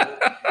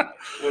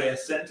 Would a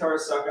centaur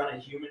suck on a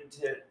human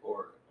tit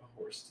or a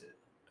horse tit?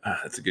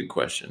 That's a good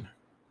question.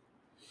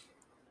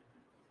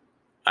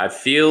 I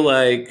feel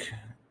like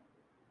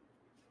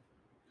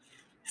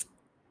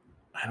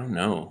I don't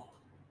know.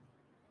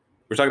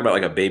 We're talking about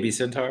like a baby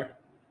centaur?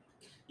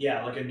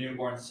 Yeah, like a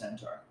newborn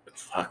centaur.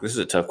 Fuck, this is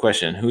a tough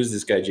question. Who's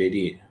this guy,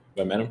 JD?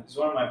 Have I met him? He's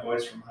one of my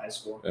boys from high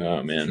school.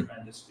 Oh, man.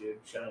 Tremendous dude.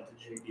 Shout out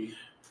to JD.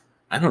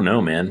 I don't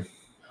know, man.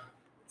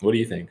 What do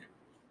you think?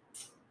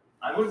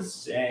 I would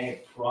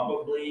say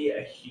probably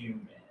a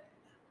human.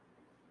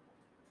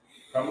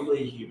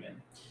 Probably a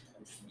human.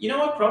 You know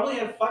what? Probably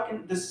a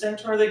fucking the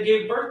centaur that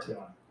gave birth to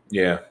him.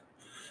 Yeah.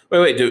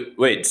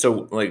 Wait.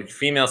 So, like,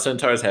 female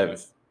centaurs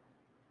have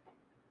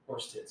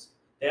Horse tits.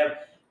 They have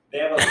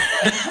a.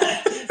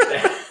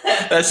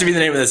 that should be the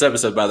name of this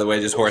episode, by the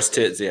way. Just horse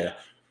tits. Yeah.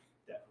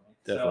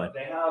 Definitely. So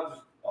they have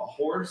a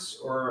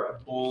horse or a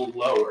bull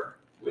lower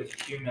with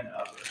human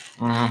upper.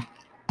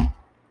 Mm-hmm.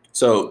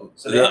 So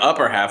the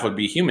upper half would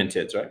be human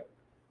tits, right?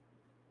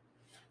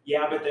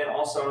 Yeah, but then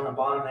also on the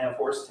bottom they have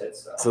horse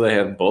tits, though. So they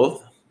have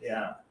both?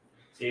 Yeah.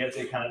 So you have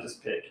to kind of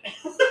just pick.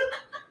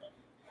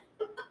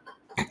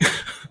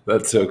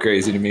 That's so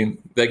crazy to me.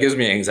 That gives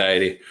me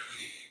anxiety.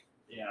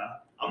 Yeah.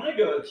 I'm going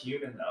to go with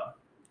human, though.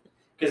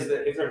 Because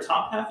if their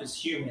top half is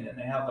human and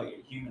they have like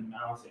a human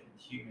mouth and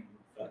human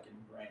fucking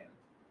brain.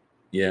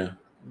 Yeah.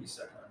 Be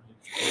sucking on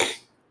human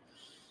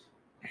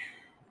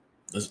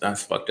tits.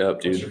 That's fucked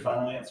up, dude. What's your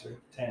final answer?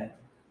 10.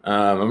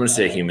 I'm going to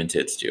say human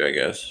tits, too, I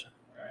guess.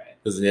 All right.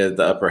 Because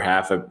the upper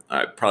half would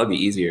probably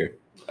be easier.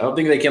 I don't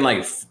think they can,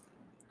 like...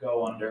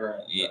 Go under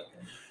and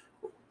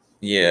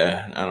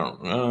yeah, I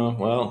don't know.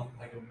 Well...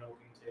 Like a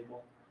milking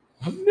table.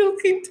 A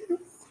milking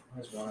table?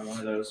 There's one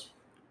of those.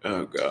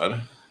 Oh,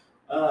 God.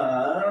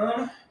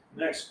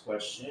 Next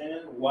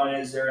question. Why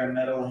is there a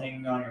medal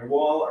hanging on your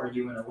wall? Are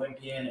you an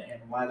Olympian?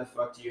 And why the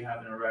fuck do you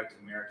have an erect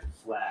American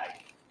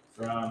flag?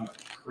 From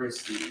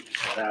Christy.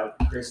 Shout out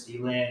Christy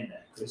Lynn.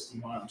 Christy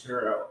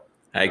Montero.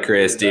 Hi,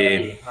 Christy.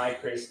 Everybody. Hi,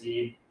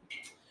 Christy.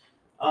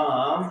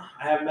 I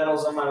have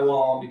medals on my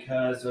wall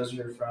because those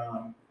are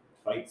from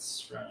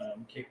fights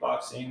from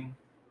kickboxing.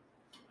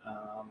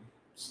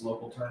 Just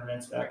local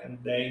tournaments back in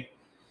the day.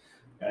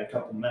 Got a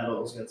couple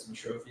medals, got some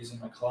trophies in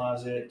my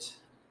closet.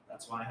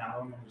 That's why I have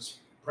them. I'm just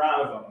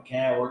proud of them. Okay,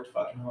 I worked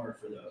fucking hard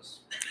for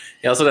those.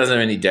 He also doesn't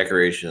have any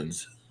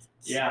decorations.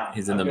 Yeah,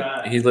 he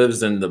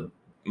lives in the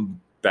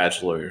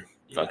bachelor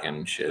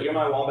fucking shit. Look at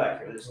my wall back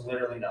here. There's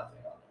literally nothing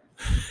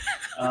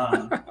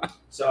on there.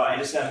 So I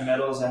just have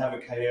medals. I have a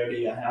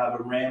coyote. I have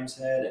a ram's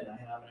head, and I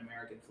have an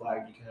American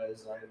flag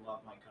because I love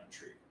my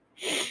country.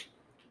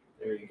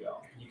 There you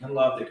go. You can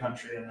love the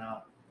country and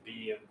not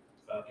be a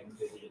fucking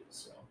idiot.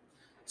 So,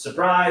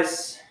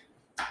 surprise.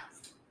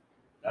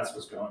 That's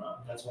what's going on.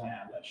 That's why I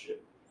have that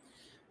shit.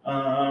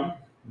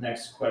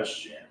 Next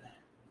question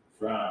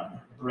from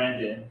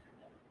Brendan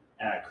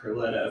at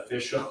Curletta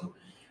Official.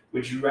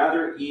 Would you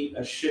rather eat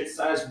a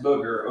shit-sized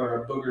booger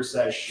or a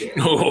booger-sized shit?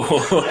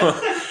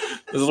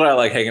 This is why I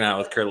like hanging out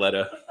with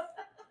Curletta.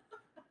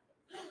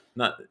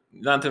 Not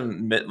to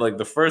admit, like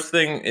the first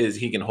thing is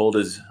he can hold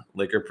his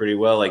liquor pretty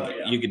well. Like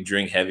you could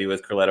drink heavy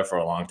with Curletta for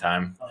a long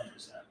time.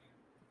 100%.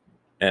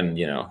 And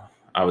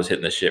I was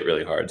hitting the shit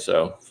really hard.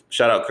 So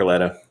shout out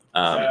Curletta.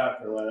 Shout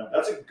out Curletta.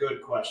 That's a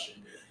good question,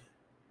 dude.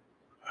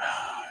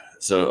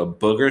 So a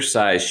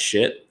booger-sized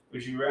shit.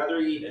 Would you rather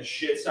eat a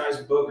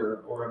shit-sized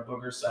booger or a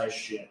booger-sized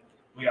shit?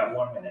 We got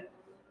 1 minute.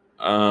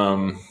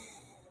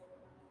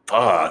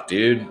 Fuck,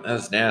 dude,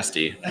 that's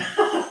nasty.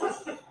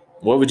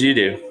 What would you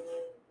do?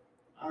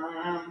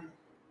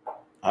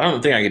 I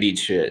don't think I could eat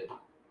shit.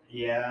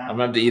 Yeah. I'm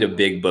gonna have to eat a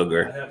big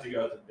booger. I'd have to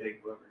go with a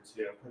big booger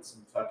too. Put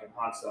some fucking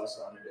hot sauce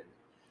on it.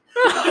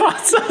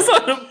 Hot sauce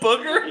on a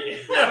booger?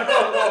 Yeah.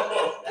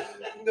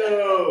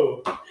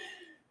 No.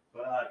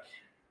 Fuck.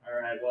 All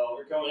right. Well,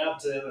 we're coming up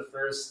to the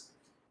first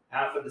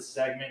half of the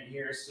segment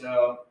here,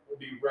 so we'll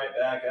be right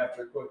back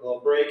after a quick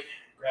little break.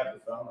 Grab the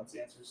phone. Let's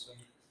answer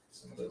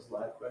some of those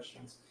live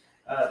questions.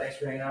 Thanks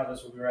for hanging out with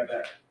us. We'll be right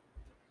back.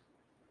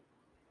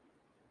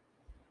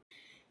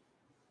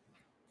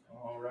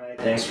 All right.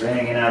 Thanks for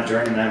hanging out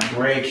during that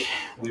break.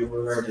 We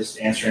were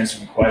just answering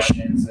some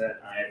questions that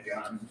I had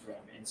gotten from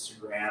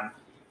Instagram.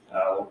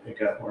 We'll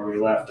pick up where we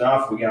left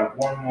off. We got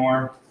one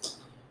more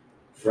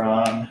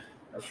from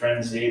our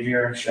friend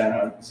Xavier, shout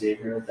out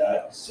Xavier,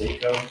 that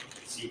Seiko,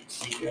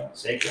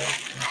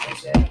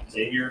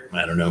 Xavier,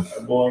 I don't know.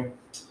 our boy.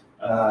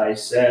 He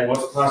said,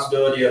 "What's the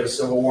possibility of a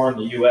civil war in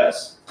the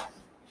U.S.?"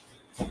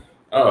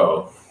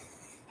 Oh,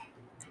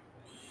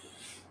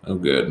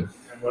 good.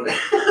 And what,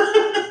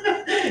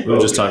 We were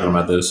just talking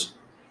about this.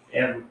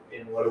 and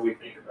what do we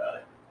think about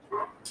it?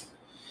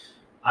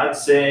 I'd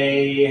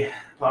say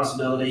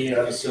possibility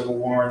of a civil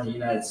war in the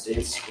United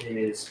States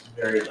is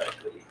very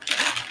likely.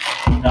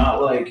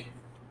 Not like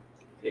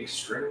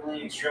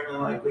extremely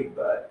likely,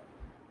 but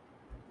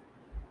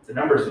the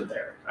numbers are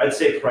there. I'd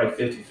say probably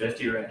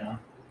 50-50 right now.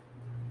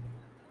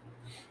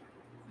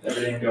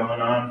 Everything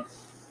going on.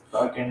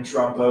 Fucking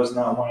Trumpo's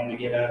not wanting to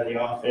get out of the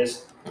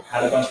office.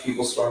 Had a bunch of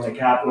people storm the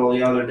Capitol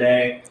the other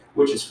day,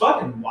 which is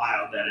fucking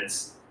wild that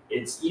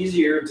it's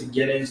easier to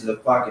get into the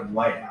fucking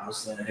White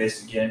House than it is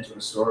to get into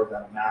a store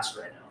without a mask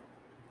right now.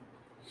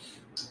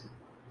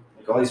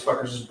 Like all these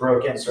fuckers just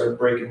broke in, started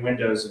breaking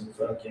windows and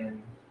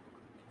fucking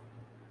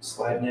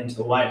sliding into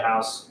the White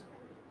House.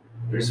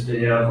 There's a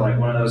video of like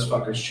one of those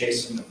fuckers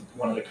chasing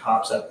one of the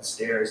cops up the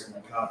stairs, and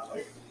the cop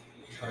like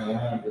turn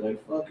around and be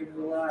like, "Fucking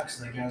relax,"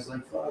 and the guy's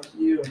like, "Fuck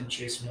you," and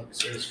chasing him up the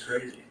stairs. It's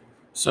crazy.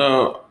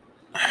 So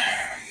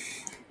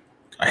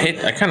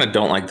I kind of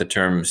don't like the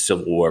term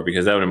civil war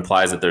because that would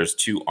imply that there's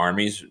two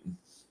armies,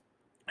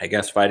 I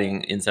guess,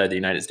 fighting inside the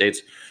United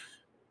States.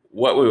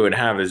 What we would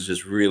have is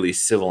just really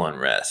civil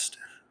unrest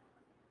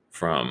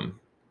from,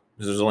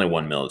 because there's only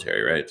one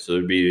military, right? So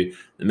there'd be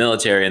the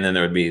military, and then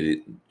there would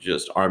be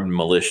just armed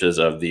militias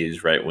of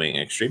these right-wing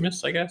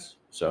extremists, I guess.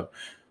 So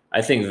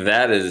I think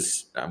that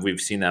is, we've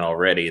seen that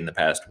already in the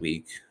past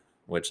week,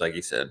 which, like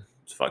you said,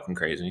 it's fucking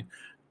crazy.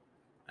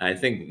 I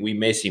think we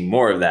may see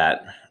more of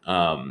that.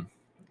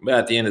 But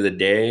at the end of the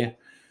day,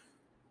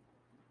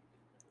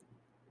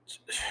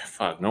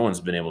 fuck, no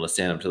one's been able to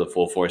stand up to the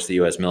full force of the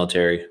U.S.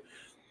 military.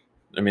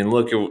 I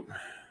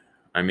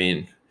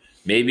mean,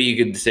 maybe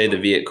you could say the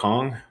Viet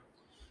Cong.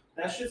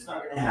 That shit's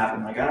not gonna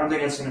happen. Like, I don't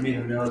think it's gonna be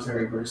the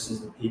military versus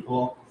the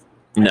people.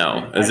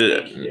 No, I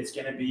think it's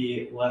gonna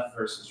be left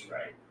versus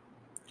right.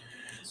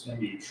 It's gonna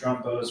be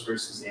Trumpos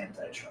versus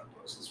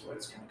anti-Trumpos is what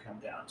it's gonna come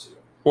down to.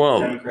 Well,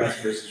 Democrats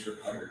versus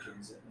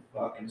Republicans in the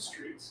fucking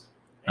streets.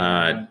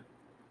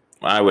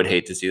 I would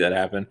hate to see that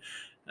happen,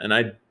 and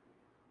I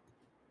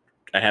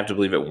have to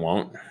believe it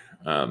won't,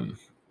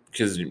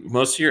 because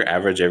most of your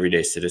average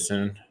everyday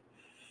citizen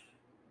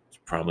is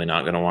probably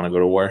not going to want to go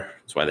to war.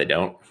 That's why they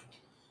don't.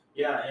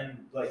 Yeah,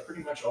 and like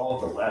pretty much all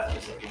of the left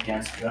is like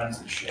against guns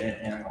and shit,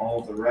 and all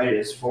of the right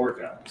is for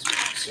guns.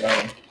 So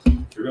if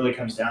it really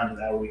comes down to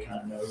that, we kind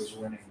of know who's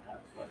winning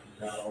that fucking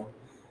battle.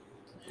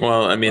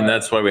 Well, I mean,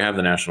 that's why we have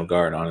the National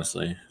Guard,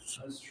 honestly.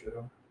 That's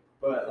true.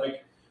 But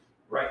like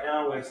right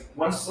now, with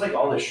once like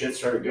all this shit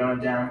started going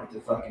down with the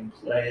fucking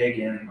plague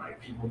and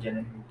like people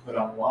getting put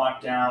on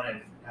lockdown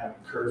and having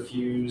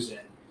curfews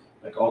and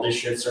like all this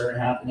shit started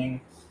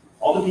happening,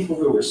 all the people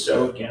who were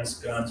so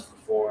against guns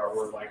before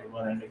were like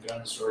running to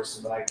gun stores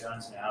to buy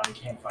guns now. You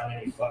can't find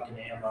any fucking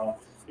ammo.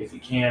 If you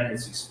can,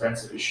 it's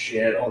expensive as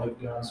shit. All the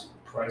guns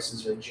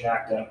prices are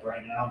jacked up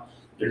right now.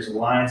 There's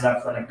lines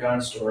out front of gun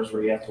stores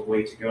where you have to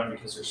wait to go in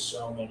because there's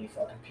so many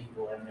fucking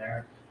people in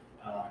there.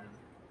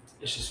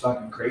 It's just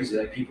fucking crazy.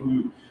 Like people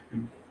who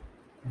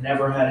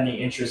never had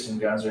any interest in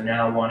guns are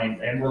now wanting,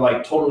 and we're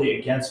like totally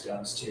against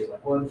guns too.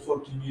 Like, why the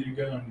fuck do you need a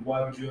gun?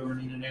 Why would you ever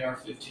need an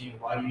AR-15?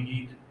 Why do you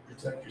need to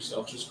protect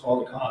yourself? Just call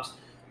the cops.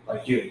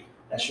 Like, dude,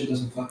 that shit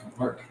doesn't fucking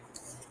work.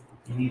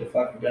 You need a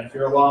fucking gun. If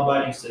you're a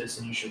law-abiding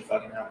citizen, you should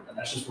fucking have a gun.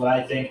 That's just what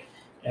I think.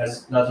 It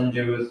has nothing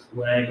to do with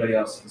what anybody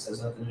else thinks. It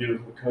has nothing to do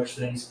with what Coach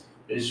thinks.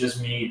 It's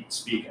just me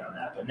speaking on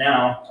that. But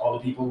now, all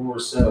the people who were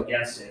so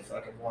against it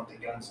fucking want the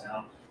guns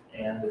now.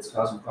 And it's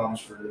causing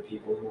problems for the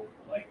people who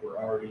like were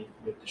already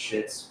with the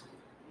shits.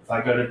 If I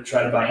go to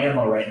try to buy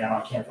ammo right now,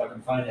 I can't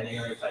fucking find any,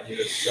 or if I do,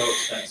 it's so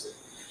expensive.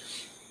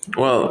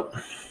 Well,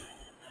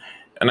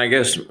 and I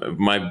guess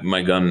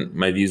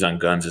my views on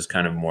guns is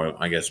kind of more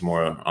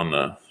on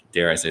the,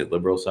 dare I say,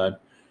 liberal side.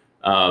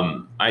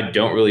 I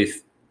don't really.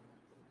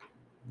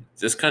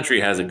 This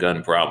country has a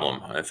gun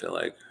problem. I feel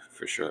like,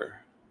 for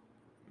sure.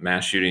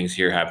 Mass shootings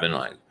here happen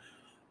like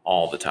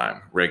all the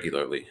time,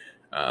 regularly,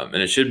 and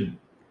it should.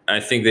 I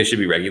think they should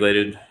be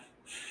regulated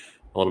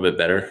a little bit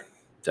better.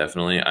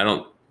 Definitely. I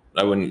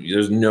wouldn't,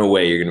 there's no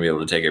way you're going to be able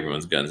to take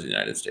everyone's guns in the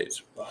United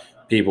States.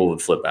 People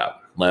would flip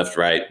out. Left,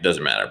 right,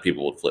 doesn't matter.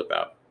 People would flip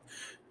out.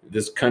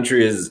 This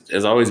country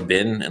has always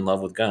been in love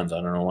with guns.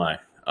 I don't know why.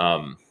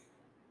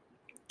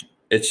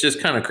 It's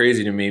just kind of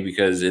crazy to me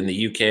because in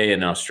the UK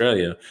and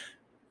Australia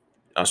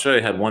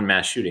had one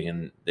mass shooting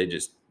and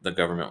the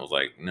government was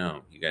like,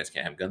 no, you guys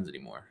can't have guns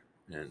anymore.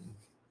 And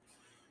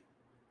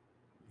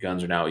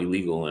guns are now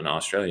illegal in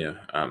Australia.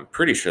 I'm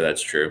pretty sure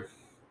that's true.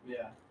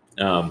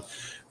 Yeah.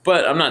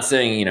 But I'm not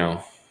saying,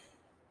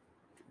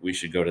 we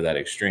should go to that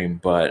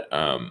extreme. But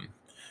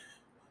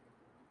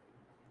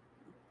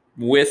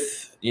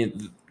with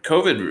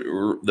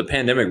COVID, the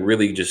pandemic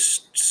really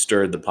just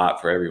stirred the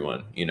pot for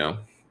everyone.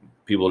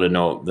 people didn't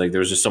know, like there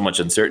was just so much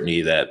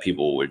uncertainty that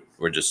people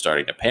were just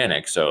starting to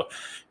panic. So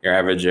your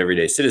average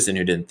everyday citizen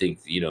who didn't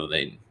think,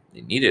 they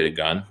needed a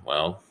gun,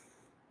 well,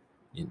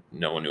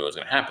 no one knew what was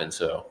going to happen.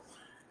 So,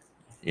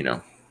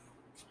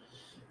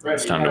 Right,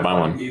 it's you time to gotta buy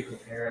fucking one. be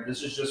prepared.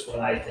 This is just what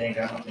I think.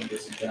 I don't think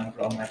it's a gun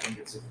problem. I think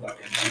it's a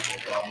fucking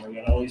people problem. We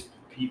got all these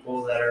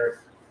people that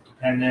are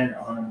dependent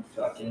on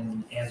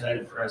fucking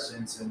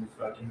antidepressants and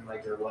fucking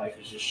like their life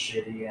is just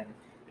shitty and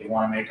they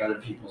want to make other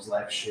people's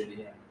life shitty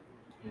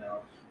and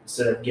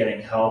instead of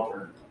getting help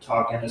or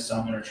talking to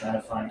someone or trying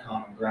to find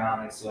common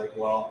ground, it's like,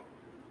 well,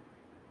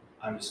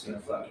 I'm just gonna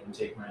fucking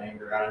take my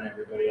anger out on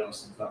everybody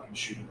else and fucking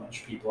shoot a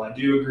bunch of people. I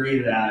do agree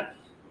that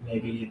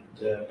maybe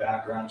the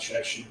background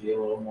check should be a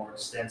little more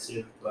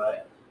extensive,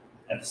 but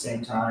at the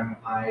same time,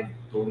 I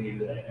believe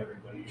that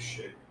everybody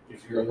should.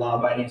 If you're a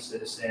law-abiding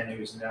citizen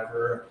who's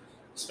never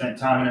spent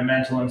time in a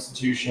mental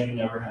institution,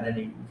 never had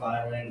any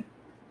violent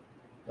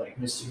like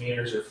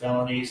misdemeanors or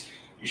felonies,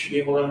 you should be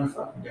able to own a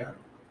fucking gun.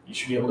 You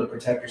should be able to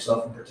protect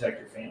yourself and protect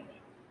your family.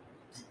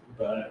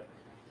 But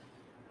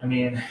I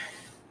mean,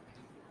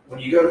 when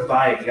you go to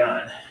buy a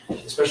gun,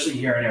 especially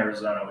here in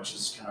Arizona, which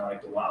is kind of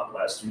like the Wild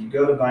West, when you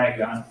go to buy a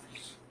gun,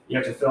 you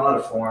have to fill out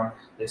a form.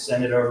 They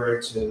send it over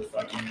to the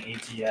fucking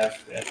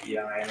ATF, the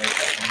FBI, and they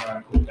fucking run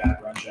a quick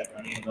background check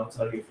on you, and they'll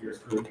tell you if you're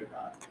approved or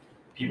not.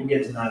 People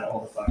get denied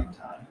all the fucking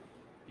time.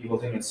 People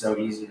think it's so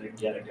easy to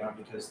get a gun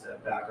because the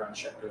background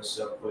check goes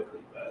so quickly,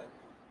 but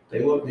they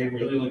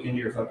really look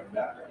into your fucking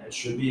background. It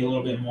should be a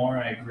little bit more.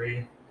 I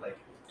agree. Like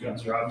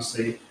guns are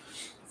obviously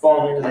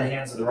falling into the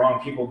hands of the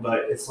wrong people,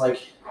 but it's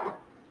like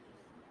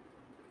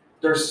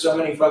there's so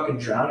many fucking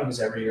drownings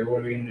every year.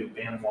 What are we gonna do?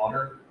 Ban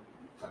water?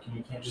 Fucking,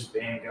 you can't just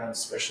ban guns,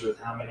 especially with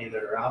how many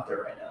that are out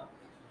there right now.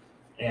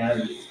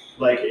 And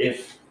like,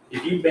 if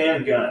you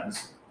ban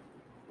guns,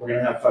 we're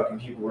gonna have fucking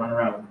people run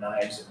around with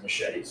knives and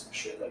machetes and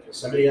shit. Like, if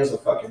somebody has a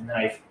fucking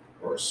knife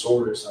or a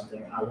sword or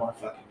something, I want a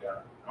fucking gun.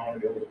 I want to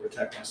be able to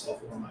protect myself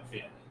or my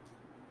family.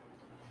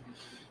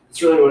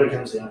 It's really what it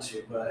comes down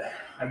to. But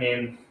I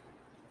mean,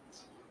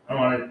 I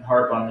don't want to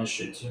harp on this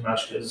shit too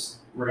much because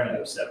we're gonna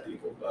upset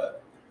people.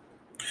 But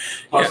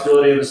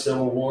possibility of a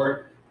civil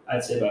war,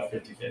 I'd say about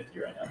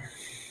 50-50 right now.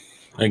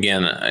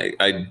 Again,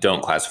 I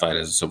don't classify it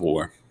as a civil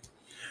war.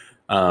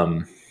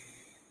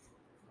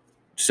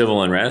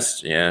 Civil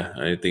unrest, yeah,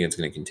 I think it's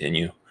going to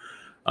continue.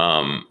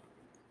 I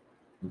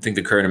think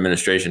the current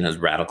administration has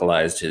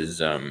radicalized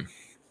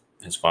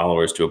his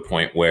followers to a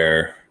point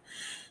where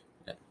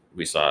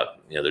we saw it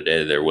the other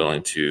day. They're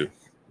willing to,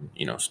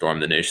 storm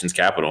the nation's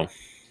capital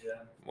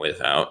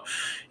without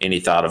any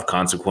thought of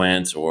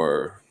consequence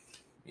or,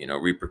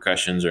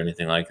 repercussions or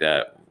anything like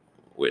that,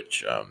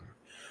 which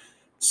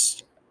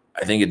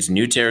I think it's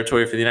new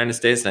territory for the United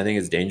States, and I think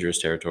it's dangerous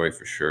territory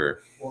for sure.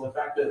 Well, the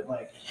fact that,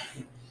 like,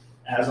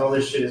 as all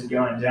this shit is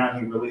going down,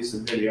 he released a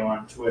video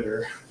on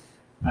Twitter.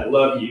 I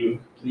love you.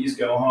 Please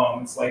go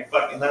home. It's like,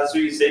 fucking, that's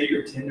what you say to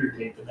your Tinder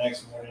date the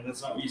next morning.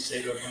 That's not what you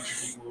say to a bunch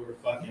of people who are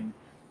fucking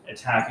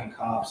attacking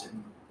cops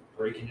and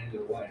breaking into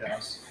the White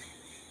House.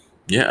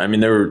 Yeah, I mean,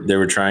 they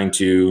were trying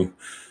to.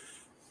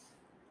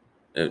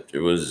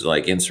 It was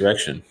like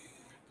insurrection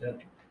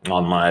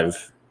on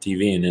live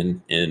TV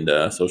and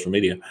in social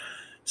media.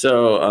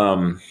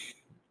 So,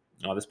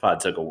 this pod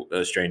took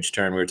a strange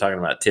turn. We were talking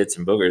about tits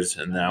and boogers,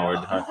 and now we're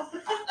talking.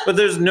 But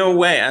there's no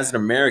way, as an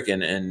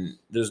American, and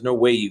there's no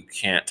way you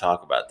can't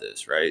talk about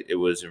this, right? It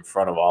was in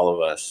front of all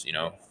of us.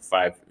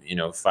 Five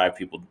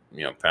people,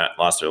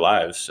 lost their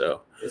lives.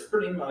 So it's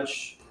pretty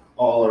much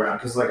all around.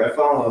 Because like I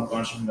follow a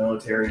bunch of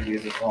military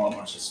dudes, I follow a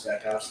bunch of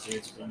spec ops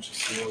dudes, a bunch of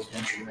SEALs, a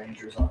bunch of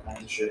Rangers, all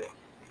kinds of shit.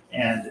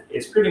 And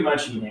it's pretty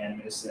much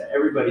unanimous that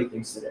everybody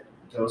thinks that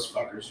those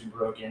fuckers who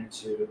broke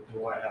into the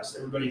White House,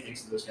 everybody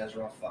thinks that those guys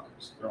are all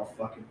fuckers. They're all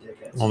fucking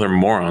dickheads. Well, they're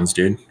morons,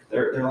 dude.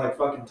 They're like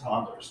fucking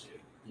toddlers,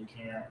 dude. You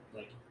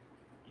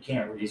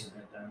can't reason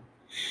with them.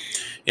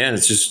 Yeah, and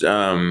it's just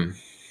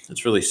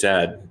it's really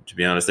sad, to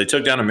be honest. They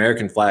took down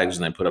American flags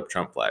and they put up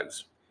Trump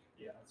flags.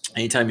 Yeah.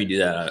 Anytime you do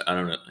that, I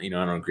don't I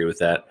don't agree with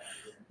that.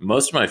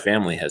 Most of my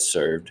family has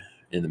served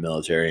in the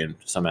military in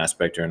some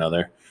aspect or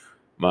another.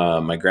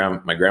 My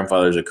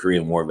grandfather's a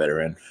Korean War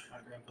veteran. My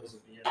grandpa's a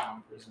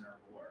Vietnam prisoner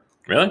of war.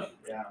 Really?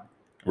 Yeah.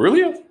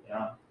 Really?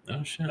 Yeah.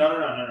 Oh shit. No,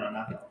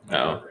 not that.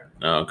 Oh.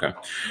 Oh, okay.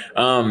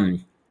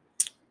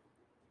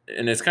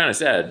 And it's kind of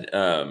sad.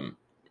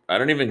 I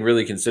don't even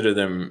really consider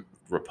them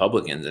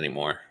Republicans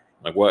anymore.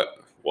 Like what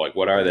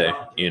are they?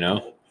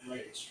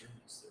 Right,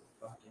 extremists,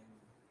 fucking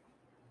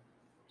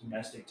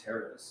domestic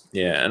terrorists.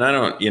 Yeah, and I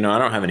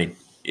don't have any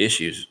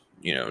issues,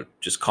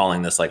 just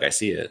calling this like I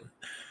see it,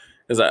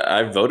 because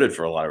I voted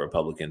for a lot of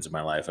Republicans in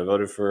my life. I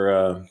voted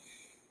for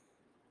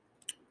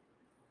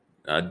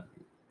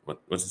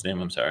what's his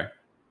name? I'm sorry,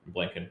 I'm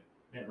blanking.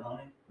 Mitt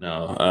Romney?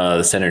 No,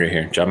 the senator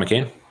here, John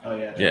McCain. Oh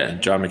yeah. Yeah,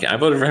 John McCain. I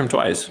voted for him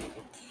twice,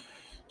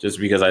 just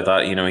because I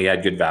thought he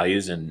had good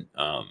values, and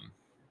I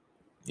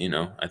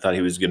thought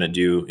he was gonna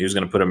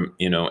put him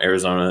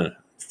Arizona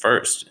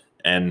first,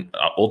 and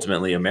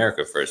ultimately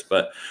America first.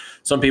 But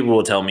some people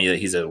will tell me that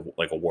he's a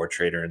war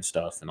traitor and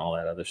stuff and all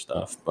that other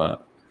stuff.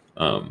 But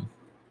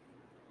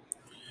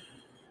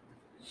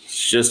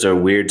It's just a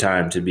weird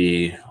time to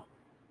be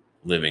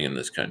living in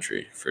this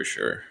country, for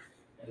sure.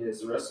 It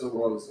is. The rest of the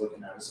world is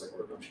looking at us like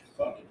we're a bunch of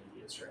fucking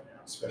idiots right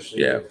now,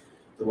 especially Yeah. with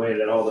the way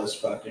that all those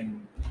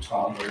fucking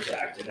toddlers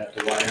acted at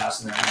the White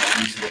House and then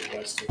how easy it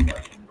was to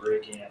fucking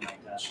break in.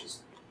 Like, that's just,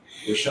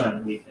 we're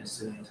showing weakness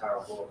to the entire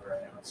world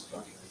right now. It's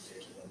fucking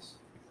ridiculous.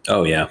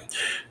 Oh yeah,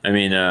 I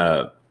mean,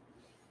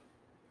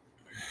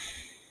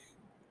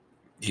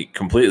 he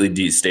completely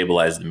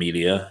destabilized the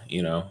media.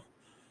 You know,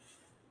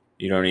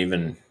 you don't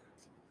even.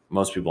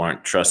 Most people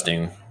aren't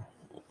trusting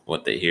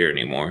what they hear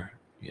anymore.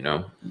 You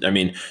know, I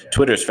mean, Yeah.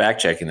 Twitter's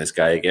fact checking this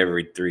guy like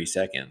every 3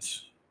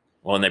 seconds.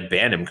 Well, and they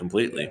banned him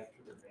completely. Yeah,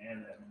 Twitter banned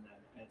him and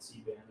then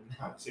Etsy banned him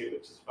now too,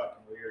 which is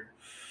fucking weird.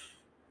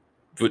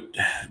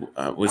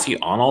 But was he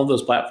on all of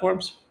those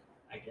platforms?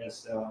 I guess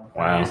so.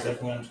 Wow. He's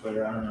definitely on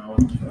Twitter. I don't know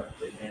what the fuck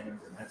they banned him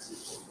from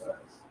Etsy,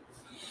 but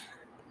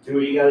do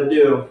what you gotta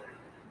do.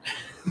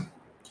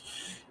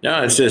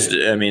 No, it's just.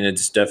 I mean,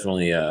 it's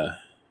definitely.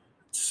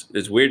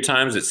 It's weird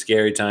times. It's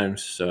scary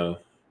times. So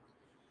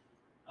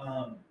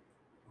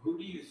Who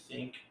do you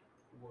think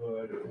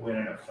would win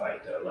in a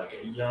fight though? Like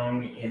a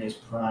young in his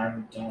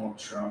prime Donald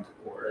Trump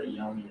or a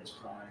young in his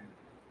prime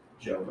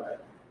Joe Biden?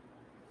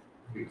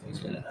 Who do you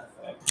think's winning that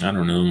fight? I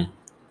don't know.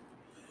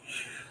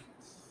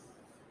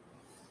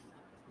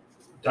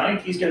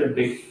 Donnie T's got a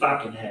big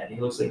fucking head. He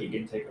looks like he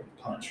can take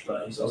a punch,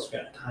 but he's also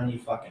got tiny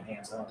fucking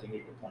hands. I don't think he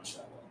can punch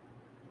that well.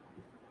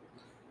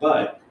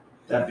 But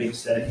that being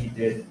said, he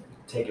did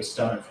take a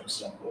stunner from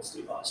Stone Cold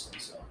Steve Austin.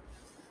 So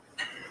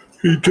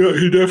He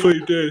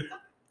definitely did.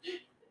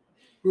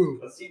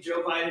 let's see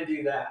Joe Biden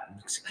do that.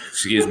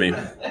 Excuse me.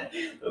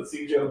 Let's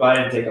see Joe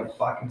Biden take a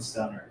fucking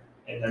stunner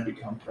and then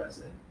become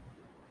president.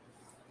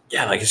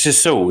 Yeah, like it's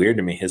just so weird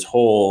to me. His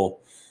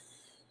whole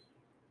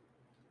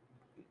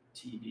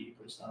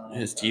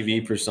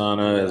TV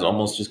persona is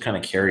almost just kind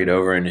of carried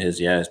over into his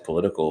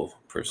political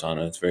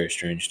persona. It's very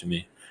strange to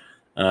me.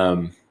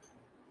 I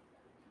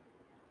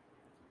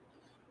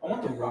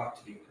want The Rock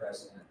to be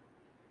president.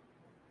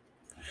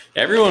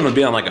 Everyone would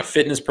be on like a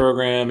fitness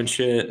program and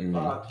shit. And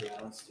Fuck yeah,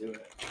 let's do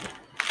it.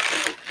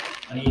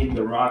 I need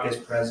The Rock as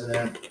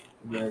president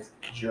with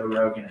Joe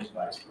Rogan as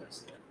vice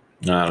president.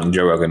 no,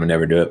 Joe Rogan would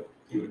never do it.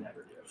 He would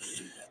never do it.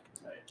 He'd be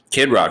fucking tight.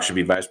 Kid Rock should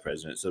be vice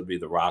president. So it'd be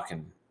The Rock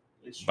and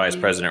It should Vice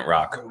be President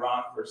Rock. The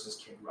Rock versus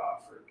Kid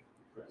Rock for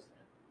president.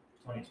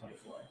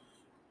 2024.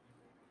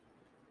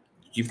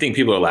 You think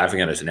people are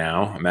laughing at us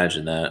now?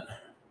 Imagine that.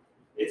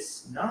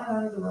 It's not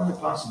out of the realm of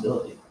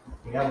possibility.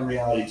 We have a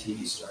reality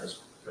TV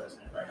stars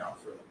president right now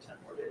for like 10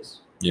 more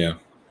days. Yeah.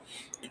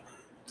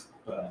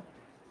 But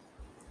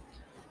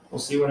we'll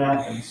see what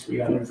happens. We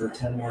got him for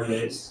 10 more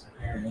days.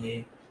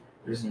 Apparently,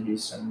 there's going to be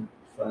some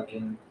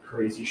fucking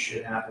crazy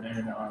shit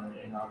happening on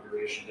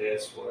Inauguration Day.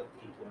 That's what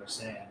people are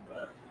saying.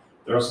 But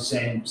they're also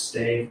saying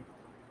stay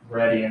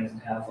ready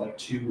and have like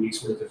 2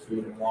 weeks worth of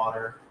food and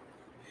water.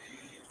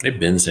 They've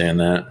been saying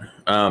that.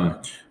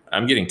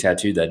 I'm getting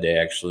tattooed that day,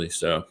 actually.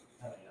 So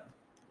Hell yeah.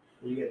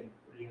 What are you getting?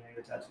 What are you going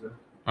to get a tattoo of?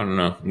 I don't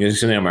know. I'm getting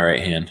something on my right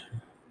hand.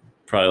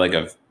 Probably like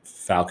a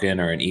falcon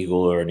or an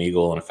eagle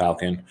and a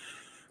falcon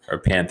or a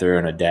panther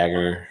and a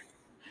dagger.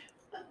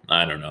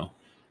 I don't know.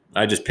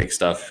 I just pick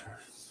stuff.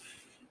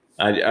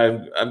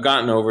 I've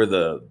gotten over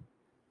the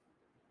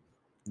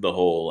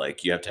whole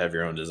like you have to have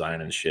your own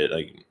design and shit.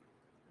 Like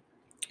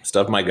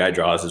stuff my guy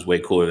draws is way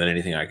cooler than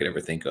anything I could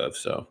ever think of.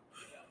 So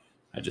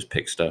I just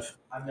pick stuff.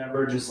 I've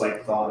never just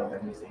like thought of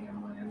anything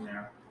and went in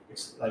there.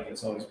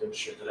 It's always been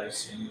shit that I've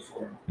seen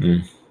before.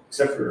 Mm.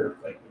 Except for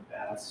like the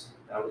bats.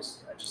 I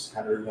just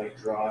had her like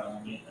draw it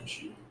on me and then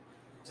she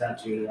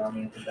tattooed it on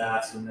me with the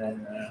bats and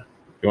then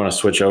You want to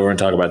switch over and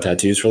talk about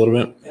tattoos for a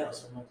little bit? yeah,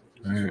 so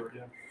that's what we're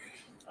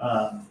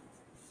doing.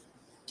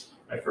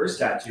 My first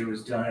tattoo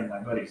was done in my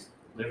buddy's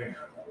living room,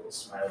 that little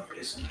smiley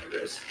face on my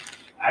wrist.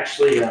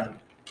 Actually, I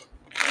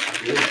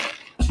gave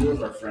 2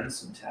 of our friends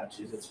some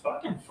tattoos. It's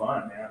fucking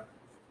fun, man.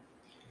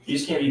 You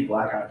just can't be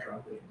blackout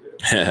drunk when you do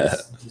it.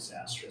 It's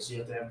disastrous. You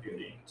have to have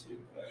good ink too.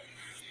 But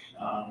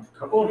a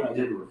couple of them I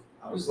did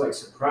I was like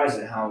surprised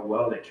at how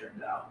well they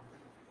turned out.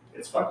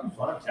 It's fucking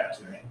fun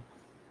tattooing.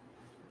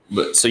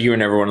 But so you were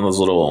never one of those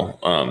little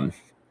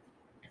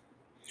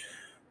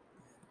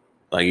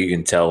like you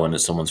can tell when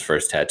it's someone's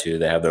first tattoo,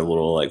 they have their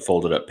little like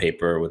folded up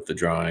paper with the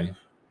drawing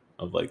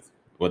of like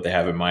what they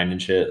have in mind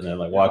and shit, and they're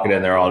like walking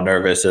in, they're all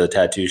nervous at a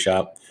tattoo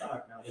shop.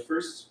 Fuck no. The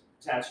first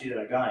tattoo that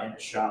I got in a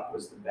shop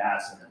was the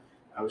bats, and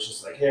I was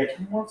just like, "Hey, I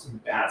kind of want some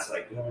bats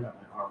like going up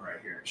my arm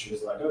right here." And she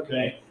was like,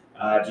 "Okay,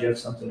 do you have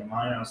something in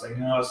mind?" And I was like,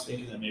 "No, I was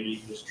thinking that maybe you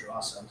could just draw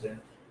something."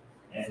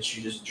 And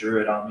she just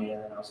drew it on me,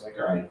 and then I was like,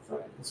 "All right,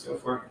 fuck it, let's go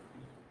for it."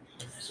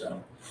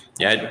 So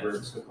Yeah, I never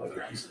just put like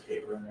a piece of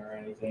paper in there or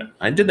anything.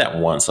 I did that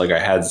once. Like I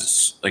had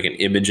like an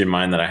image in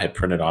mind that I had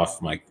printed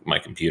off my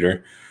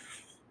computer.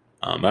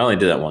 I only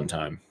did that one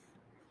time,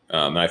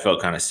 and I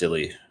felt kind of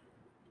silly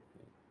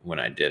when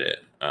I did it.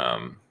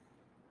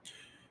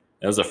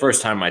 It was the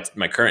first time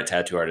my current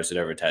tattoo artist had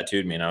ever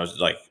tattooed me, and I was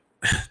like,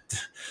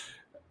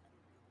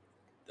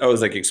 I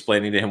was like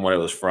explaining to him what it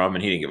was from,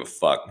 and he didn't give a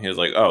fuck. He was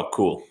like, "Oh,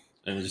 cool."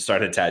 and just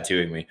started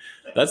tattooing me.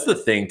 That's the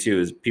thing too,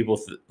 is people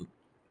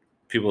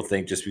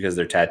think just because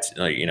they're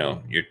like, you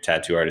know, your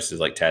tattoo artist is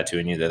like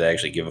tattooing you that they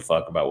actually give a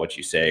fuck about what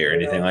you say or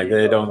anything like that.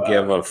 They don't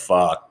give a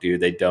fuck,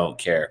 dude. They don't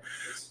care.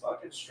 It's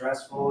fucking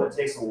stressful. It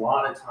takes a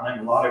lot of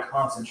time, a lot of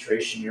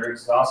concentration. You're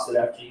exhausted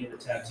after you get the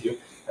tattoo.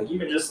 Like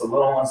even just the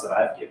little ones that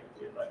I've given,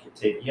 dude. Like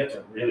you have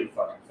to really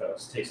fucking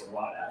focus. It takes a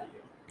lot out of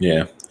you.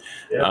 Yeah.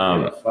 They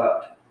don't give a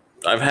fuck.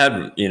 I've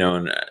had, you know,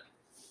 and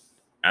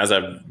as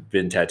I've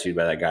been tattooed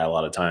by that guy a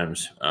lot of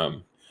times,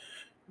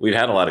 we've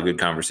had a lot of good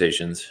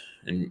conversations,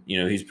 and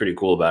you know, he's pretty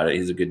cool about it.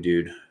 He's a good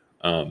dude.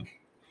 I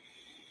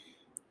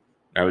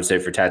would say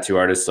for tattoo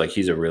artists, like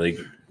he's a really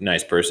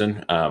nice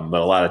person,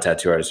 but a lot of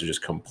tattoo artists are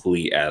just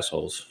complete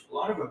assholes. A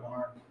lot of them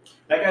are.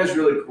 That guy's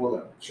really cool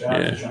though. Shout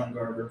out to John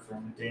Garber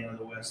from Dana of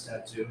the West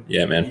Tattoo.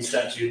 Yeah, man. He's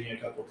tattooed me a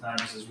couple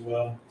times as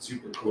well.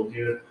 Super cool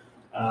dude.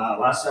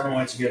 Last time I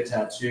went to get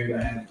tattooed,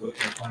 I had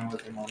booked an appointment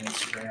with him on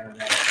Instagram, and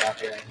then I got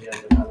there and he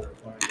had another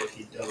appointment that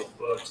he double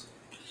booked.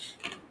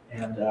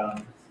 And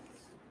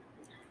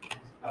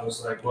I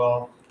was like,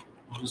 well,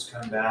 I'll just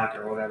come back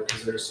or whatever,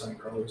 because there's some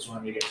girl who just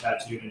wanted me to get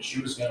tattooed, and she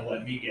was going to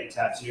let me get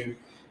tattooed,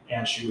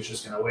 and she was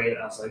just going to wait. And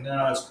I was like,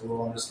 no, it's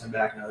cool. I'll just come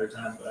back another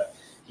time. But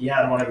he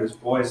had one of his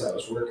boys that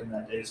was working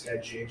that day. This guy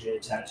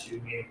JJ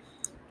tattooed me.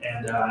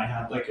 And I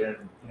had like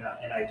an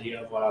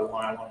idea of what I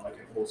want. I want like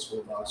an old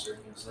school boxer.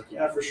 And he was like,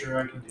 yeah, for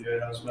sure, I can do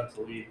it. I was about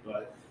to leave,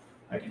 but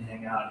I can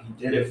hang out. And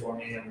he did it for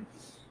me. And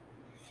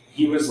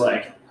he was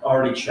like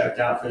already checked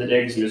out for the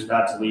day because he was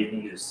about to leave.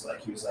 And he was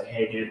like,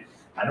 hey, dude,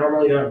 I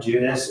normally don't do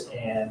this.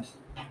 And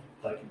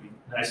like, it'd be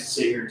nice to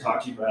sit here and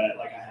talk to you about it.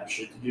 Like, I have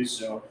shit to do.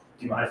 So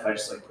do you mind if I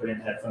just like put in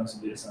headphones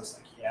and do this? And I was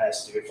like,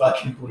 yes, dude,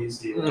 fucking please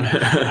do.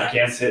 I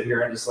can't sit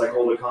here and just like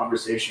hold a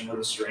conversation with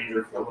a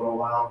stranger for a little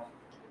while.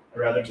 I'd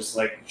rather just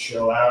like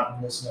chill out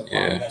and listen to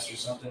a podcast or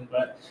something.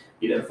 But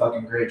he did a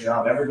fucking great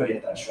job. Everybody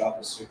at that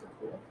shop is super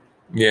cool.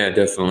 Yeah,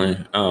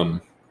 definitely. I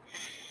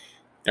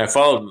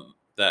followed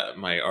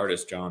my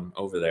artist John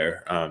over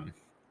there. I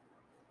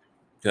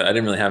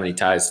didn't really have any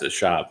ties to the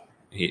shop.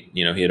 He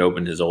had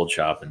opened his old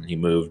shop and he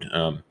moved.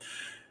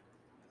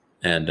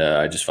 And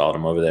I just followed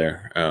him over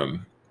there.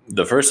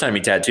 The first time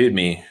he tattooed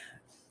me,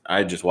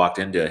 I just walked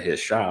into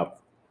his shop.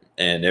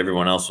 And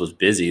everyone else was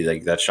busy.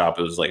 Like that shop,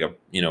 it was like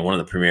one of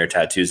the premier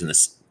tattoo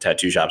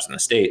shops in the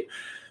state.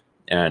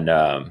 And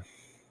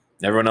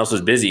everyone else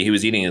was busy. He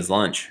was eating his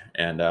lunch,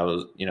 and I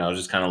was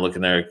just kind of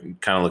looking there,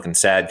 kind of looking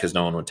sad because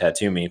no one would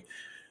tattoo me,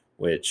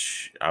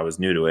 which I was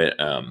new to it.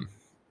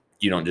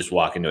 You don't just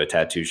walk into a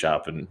tattoo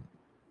shop and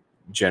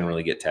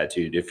generally get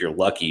tattooed. If you're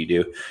lucky, you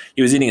do.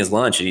 He was eating his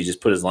lunch, and he just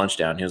put his lunch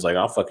down. He was like,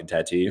 I'll fucking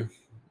tattoo you.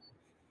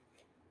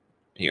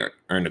 He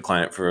earned a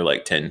client for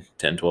like 10,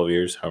 12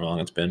 years, however long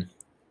it's been.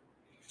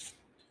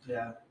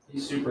 Yeah,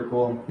 he's super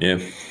cool. Yeah.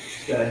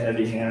 He's got a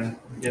heavy hand.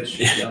 He gets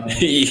shit done.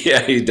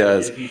 Yeah, he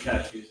does. If he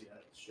tattoos you,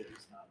 that shit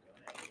is not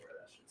going anywhere.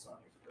 That shit's on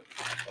you for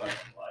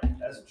fucking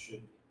life, as it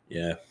should be.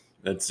 Yeah.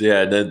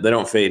 They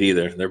don't fade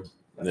either.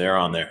 They're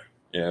on there.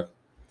 Yeah.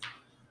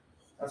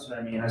 That's what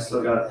I mean. I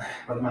still got,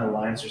 but my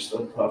lines are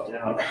still puffed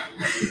out.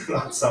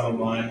 Some of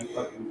mine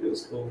fucking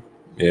feels cool.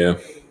 Yeah.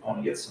 I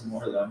want to get some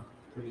more of them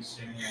pretty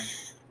soon.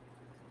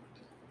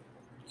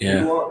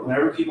 Yeah.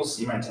 Whenever people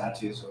see my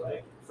tattoos, they're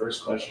like,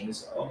 first question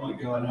is, oh my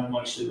god, how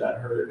much did that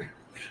hurt?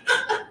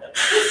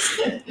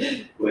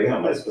 Like, how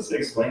am I supposed to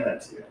explain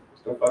that to you?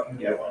 Go fucking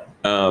get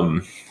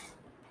one.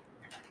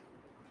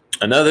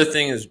 Another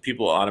thing is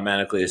people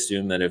automatically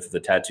assume that if the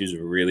tattoos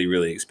are really,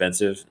 really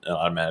expensive, it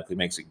automatically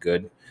makes it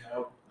good.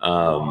 Nope.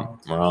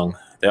 Wrong.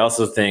 They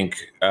also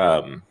think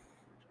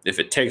if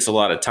it takes a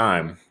lot of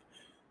time,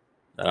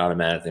 that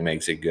automatically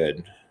makes it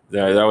good. They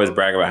always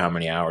brag about how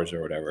many hours or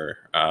whatever.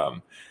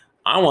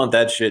 I want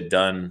that shit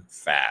done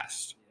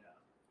fast.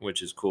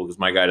 Which is cool because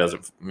my guy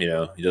doesn't,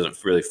 he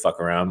doesn't really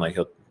fuck around. Like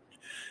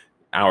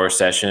hour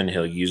session,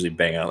 he'll usually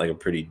bang out like a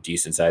pretty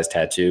decent sized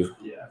tattoo.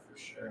 Yeah, for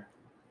sure.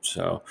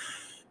 So,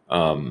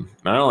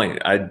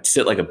 I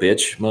sit like a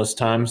bitch most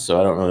times,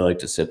 so I don't really like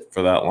to sit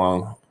for that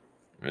long.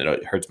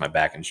 It hurts my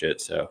back and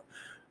shit. So,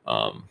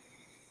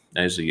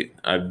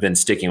 I've been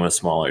sticking with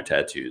smaller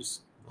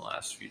tattoos the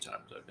last few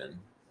times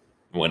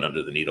went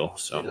under the needle.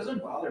 So it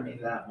doesn't bother me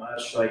that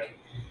much. Like,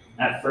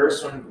 at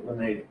first, when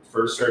they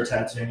first started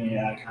tattooing me,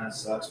 yeah, it kind of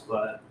sucks,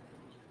 but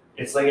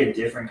it's like a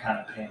different kind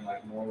of pain,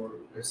 like more,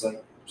 it's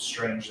like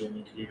strange than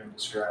you could even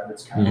describe.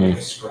 It's kind of like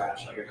a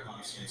scratch, like a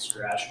constant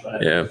scratch.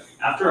 But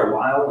after a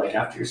while, like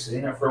after you're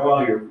sitting there for a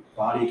while, your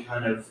body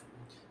kind of,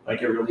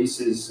 like it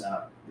releases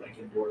like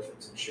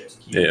endorphins and shit to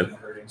keep it from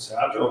hurting. So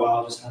after a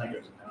while, it just kind of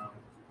goes down.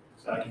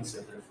 So I can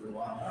sit there for a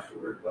while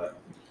afterward, but.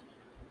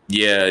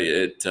 Yeah,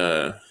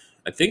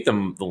 I think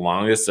the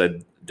longest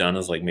I've done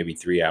is like maybe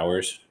 3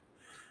 hours.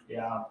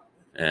 Yeah.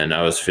 And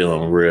I was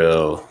feeling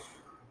real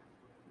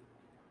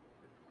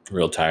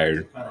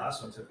tired. My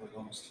last one took like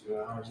almost 2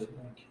 hours, I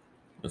think.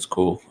 That's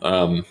cool.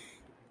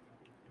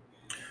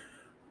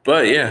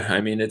 But yeah,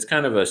 I mean, it's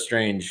kind of a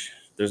strange,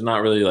 there's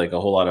not really like a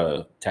whole lot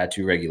of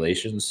tattoo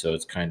regulations. So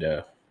it's kind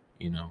of,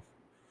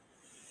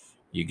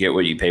 you get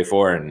what you pay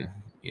for and,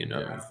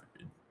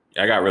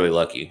 I got really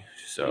lucky. Do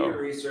So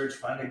your research,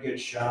 find a good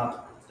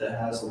shop that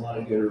has a lot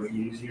of good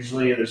reviews.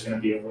 Usually there's going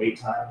to be a wait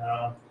time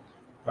though.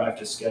 Probably have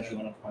to schedule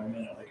an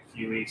appointment like a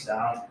few weeks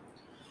out.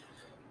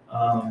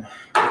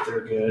 If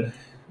they're good.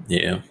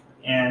 yeah.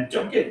 And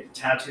don't get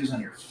tattoos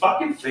on your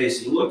fucking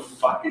face. You look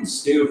fucking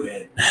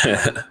stupid.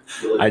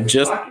 You look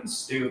fucking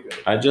stupid.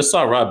 I just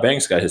saw Rob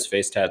Banks got his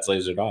face tats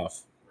lasered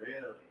off. Really?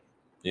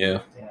 Yeah.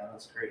 Yeah,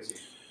 that's crazy.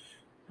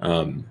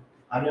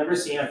 I've never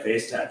seen a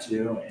face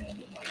tattoo and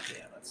I'm like,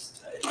 damn, that's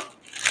tight.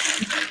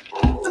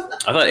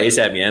 I thought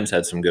ASAP Yams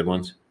had some good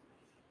ones.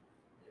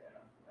 Yeah,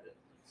 I didn't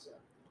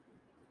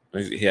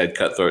think so. He had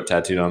cutthroat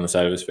tattooed on the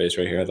side of his face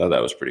right here. I thought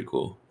that was pretty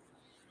cool.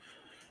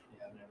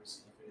 Yeah, I've never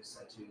seen a face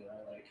tattoo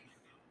that I like.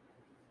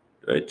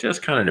 It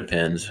just kind of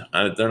depends.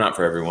 They're not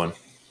for everyone.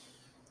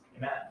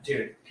 Matt,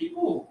 dude,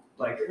 people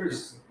like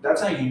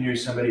that's how you knew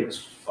somebody was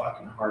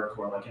fucking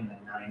hardcore. Like in the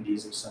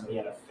 '90s, if somebody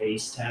had a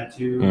face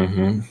tattoo,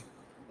 Mm-hmm.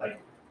 like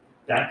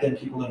back then,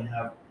 people didn't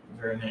have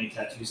very many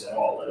tattoos at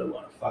all, let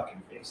alone a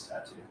fucking face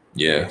tattoo.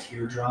 Yeah. A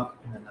teardrop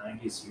in the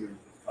 '90s, you were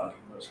the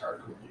fucking most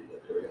hardcore dude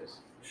that there is.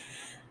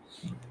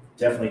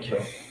 Definitely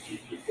killed a few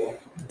people.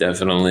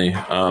 Definitely.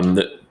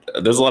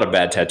 There's a lot of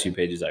bad tattoo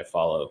pages I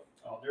follow.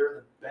 Oh,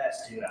 they're the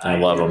best, dude. I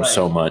love them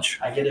so much.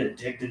 I get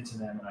addicted to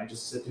them, and I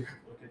just sit there and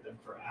look at them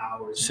for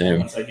hours. Same. And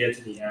once I get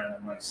to the end,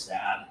 I'm like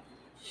sad.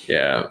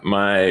 Yeah,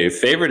 my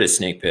favorite is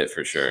Snake Pit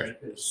for sure.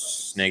 Snake Pit is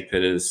Snake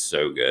Pit is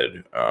so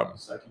good.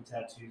 Sucky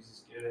Tattoos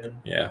is good.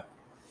 Yeah.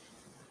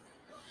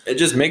 It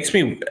just makes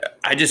me.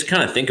 I just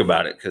kind of think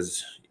about it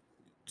because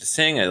just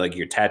saying like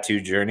your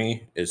tattoo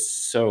journey is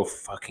so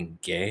fucking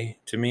gay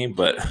to me,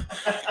 but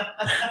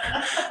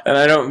and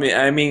I don't mean.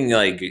 I mean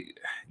like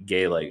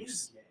gay, like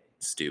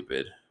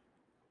stupid,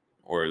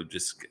 or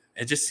just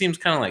it just seems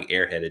kind of like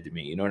airheaded to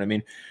me. You know what I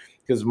mean?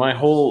 Because my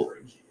whole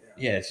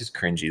yeah, it's just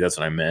cringy. That's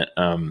what I meant.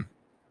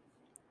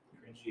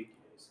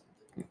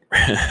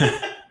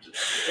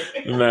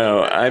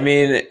 No, I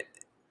mean,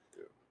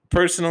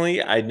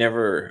 personally, I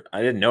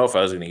didn't know if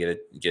I was going to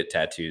get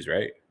tattoos,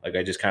 right? Like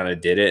I just kind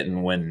of did it,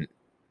 and when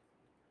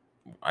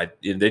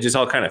they just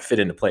all kind of fit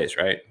into place,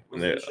 right?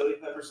 Was it Chili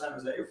Pepper sign?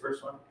 Was that your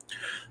first one?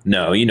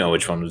 No, you know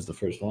which one was the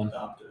first one.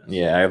 Optimus.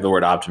 Yeah, I have the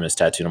word Optimus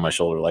tattooed on my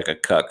shoulder like a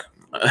cuck.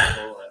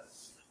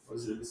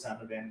 Was it the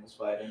sound of animals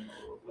fighting?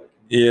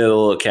 Yeah, the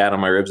little cat on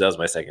my ribs. That was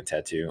my second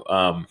tattoo.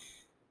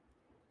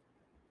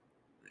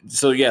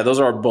 So yeah, those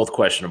are both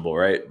questionable,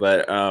 right?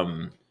 But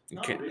really.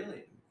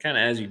 Kind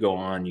of as you go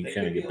on, you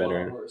kind of get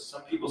better.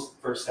 Some people's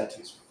first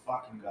tattoos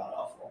fucking god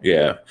awful.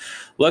 Yeah,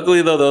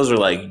 luckily though, those are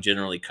like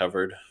generally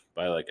covered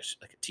by like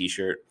a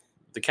t-shirt.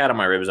 The cat on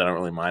my ribs, I don't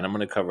really mind. I'm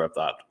gonna cover up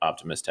the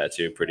Optimus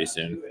tattoo pretty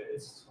soon.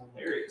 It's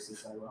hilarious.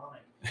 It's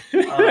ironic.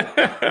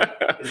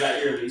 Is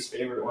that your least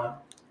favorite one?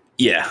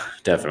 Yeah,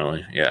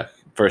 definitely. Yeah,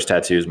 first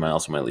tattoo is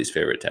also my least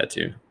favorite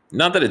tattoo.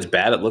 Not that it's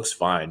bad; it looks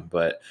fine,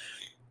 but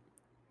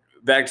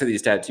back to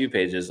these tattoo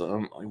pages,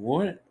 I'm like,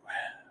 what?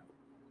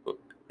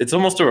 It's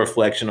almost a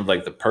reflection of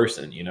like the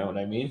person, you know what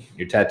I mean?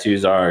 Your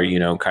tattoos are,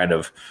 kind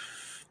of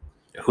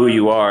who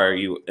you are,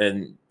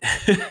 and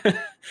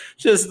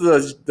just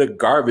the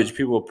garbage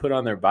people put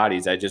on their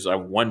bodies. I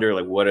wonder,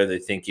 like, what are they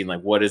thinking?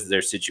 Like, what is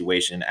their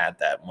situation at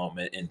that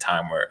moment in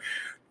time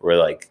where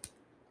like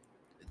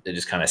it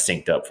just kind of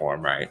synced up for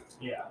them, right?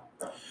 Yeah.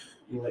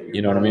 You let your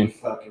You know what I mean?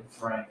 Fucking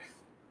Frank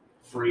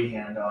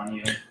freehand on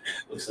you.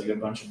 Looks like a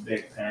bunch of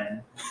Big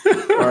Pen.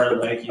 Or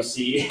like you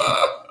see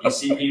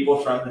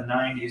people from the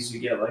 '90s who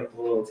get like the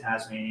little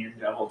Tasmanian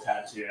devil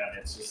tattoo, and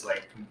it's just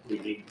like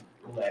completely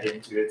bled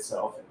into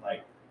itself and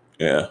like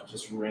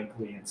just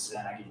wrinkly and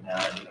saggy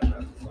now. You don't know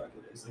what the fuck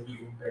it is. Like you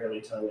can barely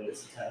tell that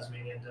it's a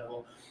Tasmanian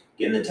devil.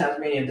 Getting the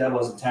Tasmanian devil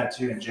as a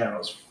tattoo in general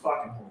is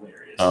fucking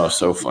hilarious. Oh,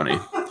 so funny.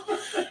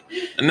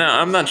 No,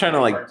 I'm not trying to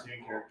like.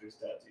 Cartoon characters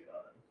tattooed on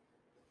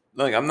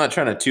it. Like, I'm not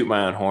trying to toot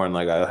my own horn.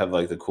 Like I have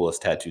like the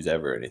coolest tattoos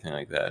ever or anything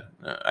like that.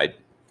 I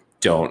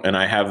don't, and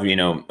I have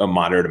a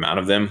moderate amount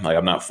of them. Like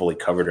I'm not fully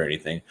covered or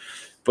anything,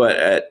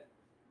 but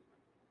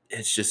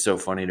it's just so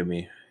funny to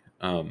me.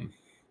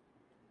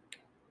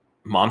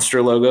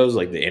 Monster logos,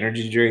 like the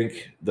energy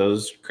drink,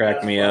 those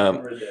crack me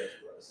up.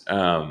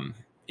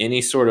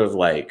 Any sort of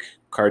like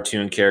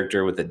cartoon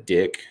character with a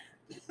dick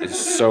is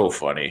so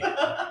funny.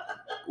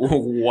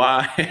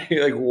 Why?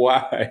 Like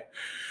why?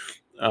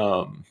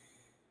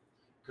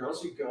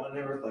 Girls who go in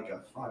there with like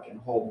a fucking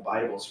whole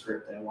Bible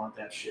script, they want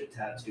that shit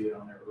tattooed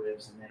on their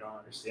ribs, and they don't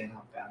understand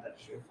how bad that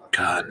shit fucking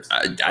God, hurts.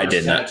 I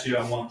did not. Tattoo,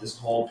 I want this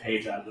whole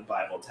page out of the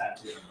Bible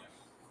tattooed on my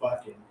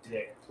fucking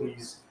dick.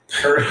 Please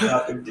hurry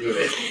up and do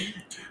it.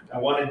 I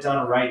want it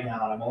done right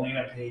now, and I'm only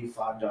gonna pay you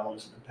 $5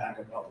 and a pack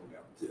of bubble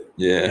gum too.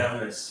 Yeah. And I'm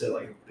gonna sit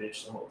like a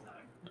bitch the whole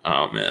time.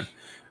 Oh man,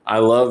 I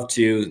love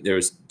to. There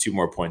was 2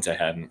 more points I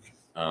hadn't.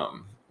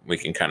 We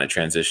can kind of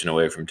transition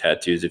away from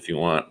tattoos if you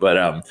want,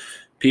 but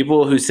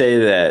people who say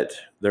that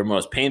their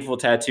most painful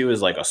tattoo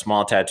is like a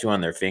small tattoo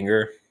on their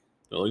finger.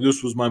 They're like,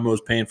 this was my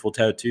most painful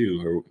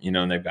tattoo, or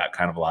and they've got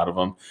kind of a lot of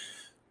them,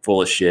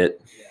 full of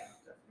shit. Yeah,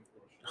 definitely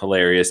full of shit.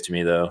 Hilarious to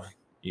me though.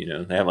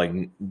 They have like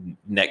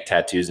neck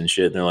tattoos and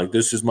shit. And they're like,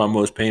 this is my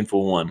most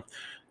painful one.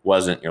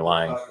 Wasn't. You're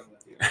lying. Fucking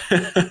with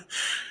you.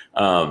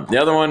 The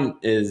other one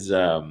is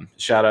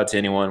shout out to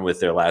anyone with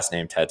their last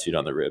name tattooed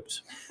on the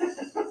ribs.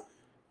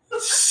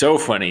 So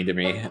funny to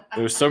me.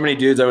 There was so many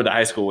dudes I went to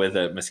high school with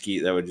at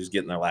Mesquite that would just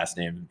get in their last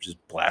name just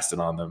blasted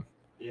on them.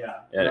 Yeah.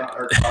 Yeah.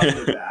 Or across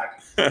the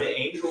back. The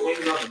angel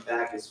wings on the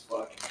back is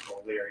fucking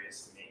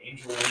hilarious to me.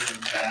 Angel wings on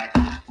the back.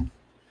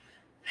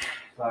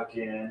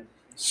 Fucking.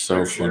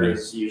 So scripture funny.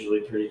 is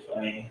usually pretty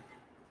funny.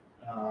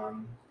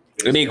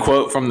 Any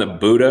quote from the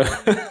Buddha?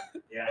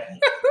 Yeah,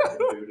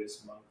 the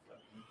Buddhist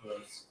motherfucking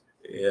quotes.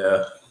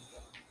 Yeah.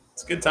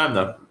 It's a good time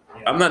though.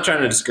 Yeah. I'm not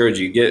trying to discourage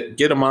you.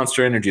 Get a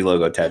Monster Energy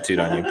logo tattooed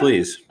on you,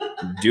 please.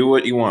 Do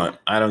what you want.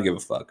 I don't give a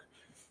fuck.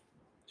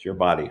 It's your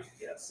body.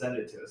 Yeah, send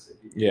it to us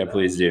if you do Yeah, that.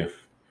 please do.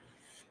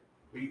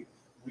 We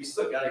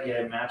still gotta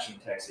get matching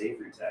Tex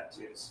Avery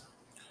tattoos.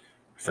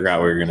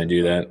 Forgot we were gonna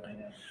do that.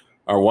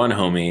 Our one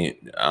homie,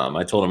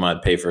 I told him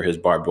I'd pay for his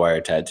barbed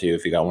wire tattoo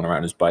if he got one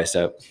around his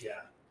bicep. Yeah,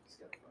 he's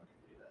gotta fucking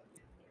do that.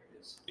 There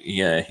it is.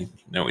 Yeah,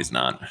 no, he's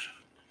not.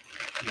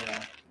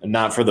 Yeah.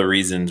 Not for the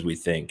reasons we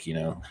think, you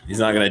know. He's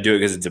not gonna do it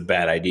because it's a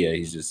bad idea.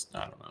 He's just,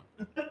 I don't know.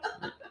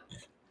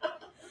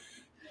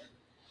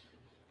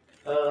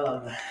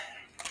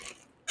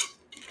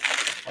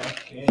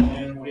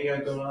 Fucking, what do you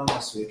got going on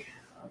this week?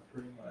 I'm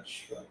pretty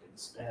much fucking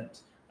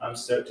spent. I'm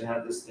stoked to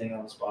have this thing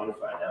on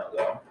Spotify now,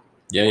 though.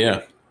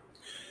 Yeah.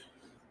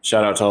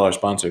 Shout out to all our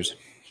sponsors.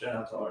 Shout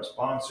out to all our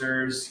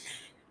sponsors.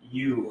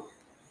 You,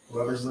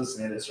 whoever's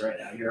listening to this right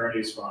now, you're our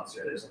new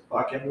sponsor. There's a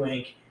fucking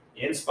link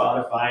in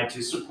Spotify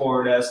to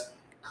support us.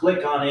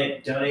 Click on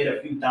it, donate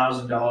a few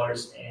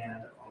 $1,000s,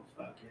 and I'll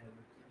fucking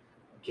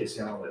kiss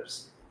you on the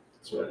lips.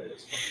 That's what it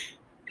is.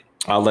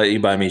 I'll let you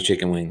buy me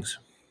chicken wings.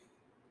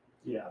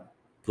 Yeah.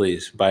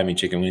 Please buy me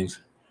chicken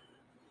wings.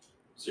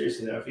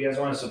 Seriously though, if you guys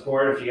want to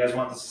support, if you guys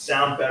want this to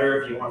sound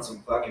better, if you want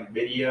some fucking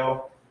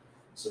video,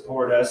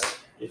 support us.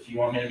 If you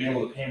want me to be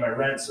able to pay my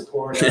rent,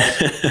 support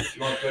us. If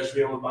you want Coach to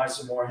be able to buy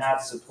some more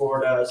hats,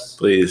 support us.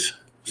 Please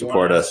If you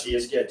support want us. to see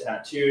us get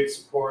tattooed,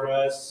 support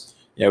us.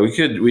 Yeah,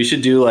 we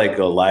should do like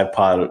a live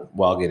pod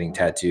while getting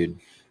tattooed.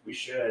 We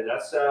should.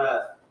 That's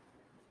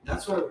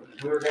what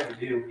we were gonna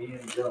do. Me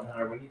and Dylan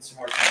Hunter. We need some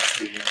more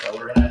tattooing. So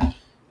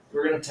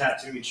we're gonna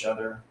tattoo each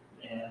other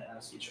and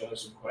ask each other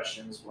some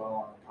questions while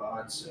on the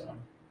pod. So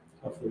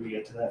hopefully we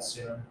get to that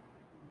soon.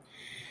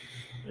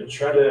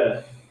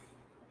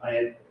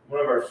 One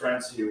of our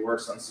friends who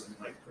works on some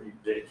like pretty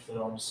big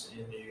films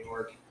in New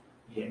York,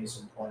 he gave me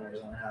some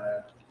pointers on how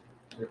to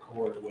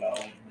record well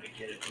and like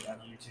get it put on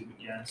YouTube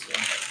again. So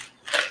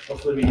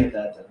hopefully we get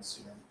that done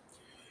soon.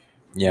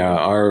 Yeah,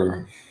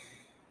 our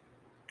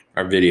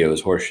video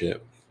is horseshit.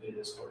 It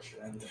is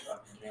horseshit. I need a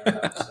fucking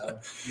camera. So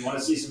if you want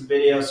to see some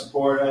video,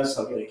 support us.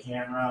 I'll get a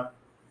camera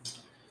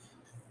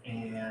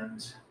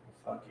and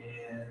we'll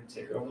fucking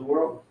take over the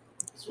world.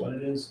 That's what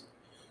it is.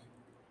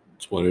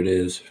 It's what it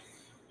is.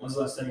 When's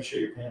the last time you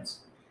shit your pants?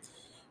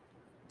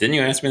 Didn't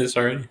you ask me this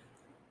already?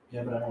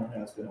 Yeah, but I don't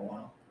know. It's been a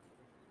while.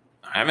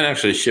 I haven't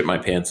actually shit my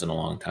pants in a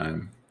long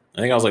time.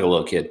 I think I was like a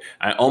little kid.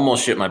 I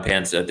almost shit my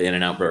pants at the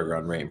In-N-Out Burger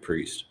on Ray and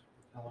Priest.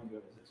 How long ago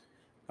was this?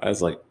 I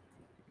was like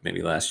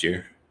maybe last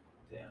year.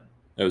 Damn.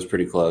 It was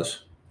pretty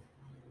close.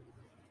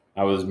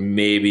 I was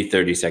maybe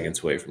 30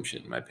 seconds away from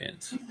shitting my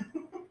pants.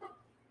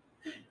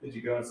 Did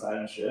you go inside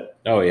and shit?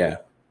 Oh, yeah.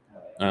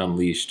 Hell yeah. I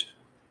unleashed.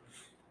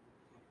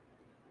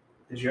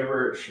 Did you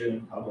ever shit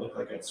in public,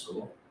 like at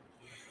school?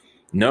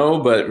 No,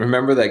 but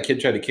remember that kid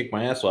tried to kick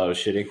my ass while I was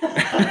shitting?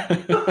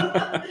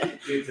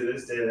 Dude, to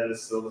this day, that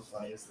is still the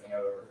funniest thing I've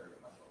ever heard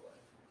in my whole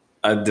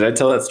life. Did I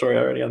tell that story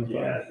already on the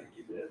phone? Yeah, I think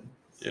you did.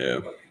 It's Yeah.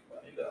 fucking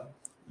funny though.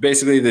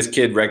 Basically, this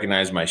kid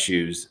recognized my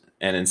shoes,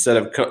 and instead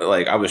of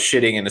I was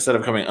shitting, and instead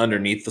of coming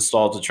underneath the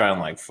stall to try and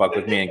like fuck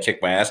with me and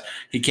kick my ass,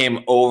 he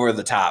came over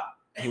the top.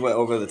 He went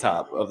over the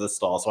top of the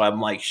stall. So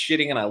I'm like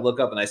shitting, and I look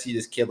up and I see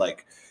this kid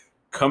like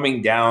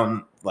coming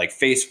down like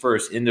face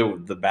first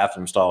into the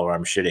bathroom stall where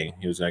I'm shitting.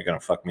 He was like gonna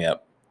fuck me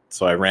up.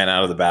 So I ran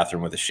out of the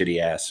bathroom with a shitty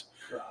ass,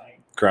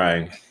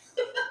 crying.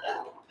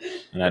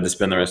 And I had to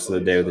spend the rest of the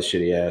day with a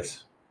shitty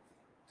ass.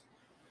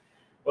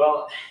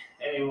 Well,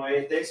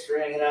 anyway, thanks for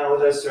hanging out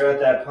with us throughout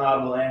that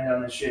pod. We'll end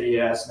on the shitty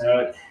ass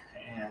note.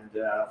 And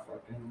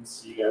fucking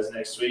see you guys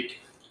next week.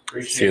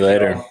 Appreciate See you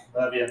later. y'all.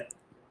 Love you.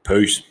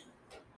 Peace.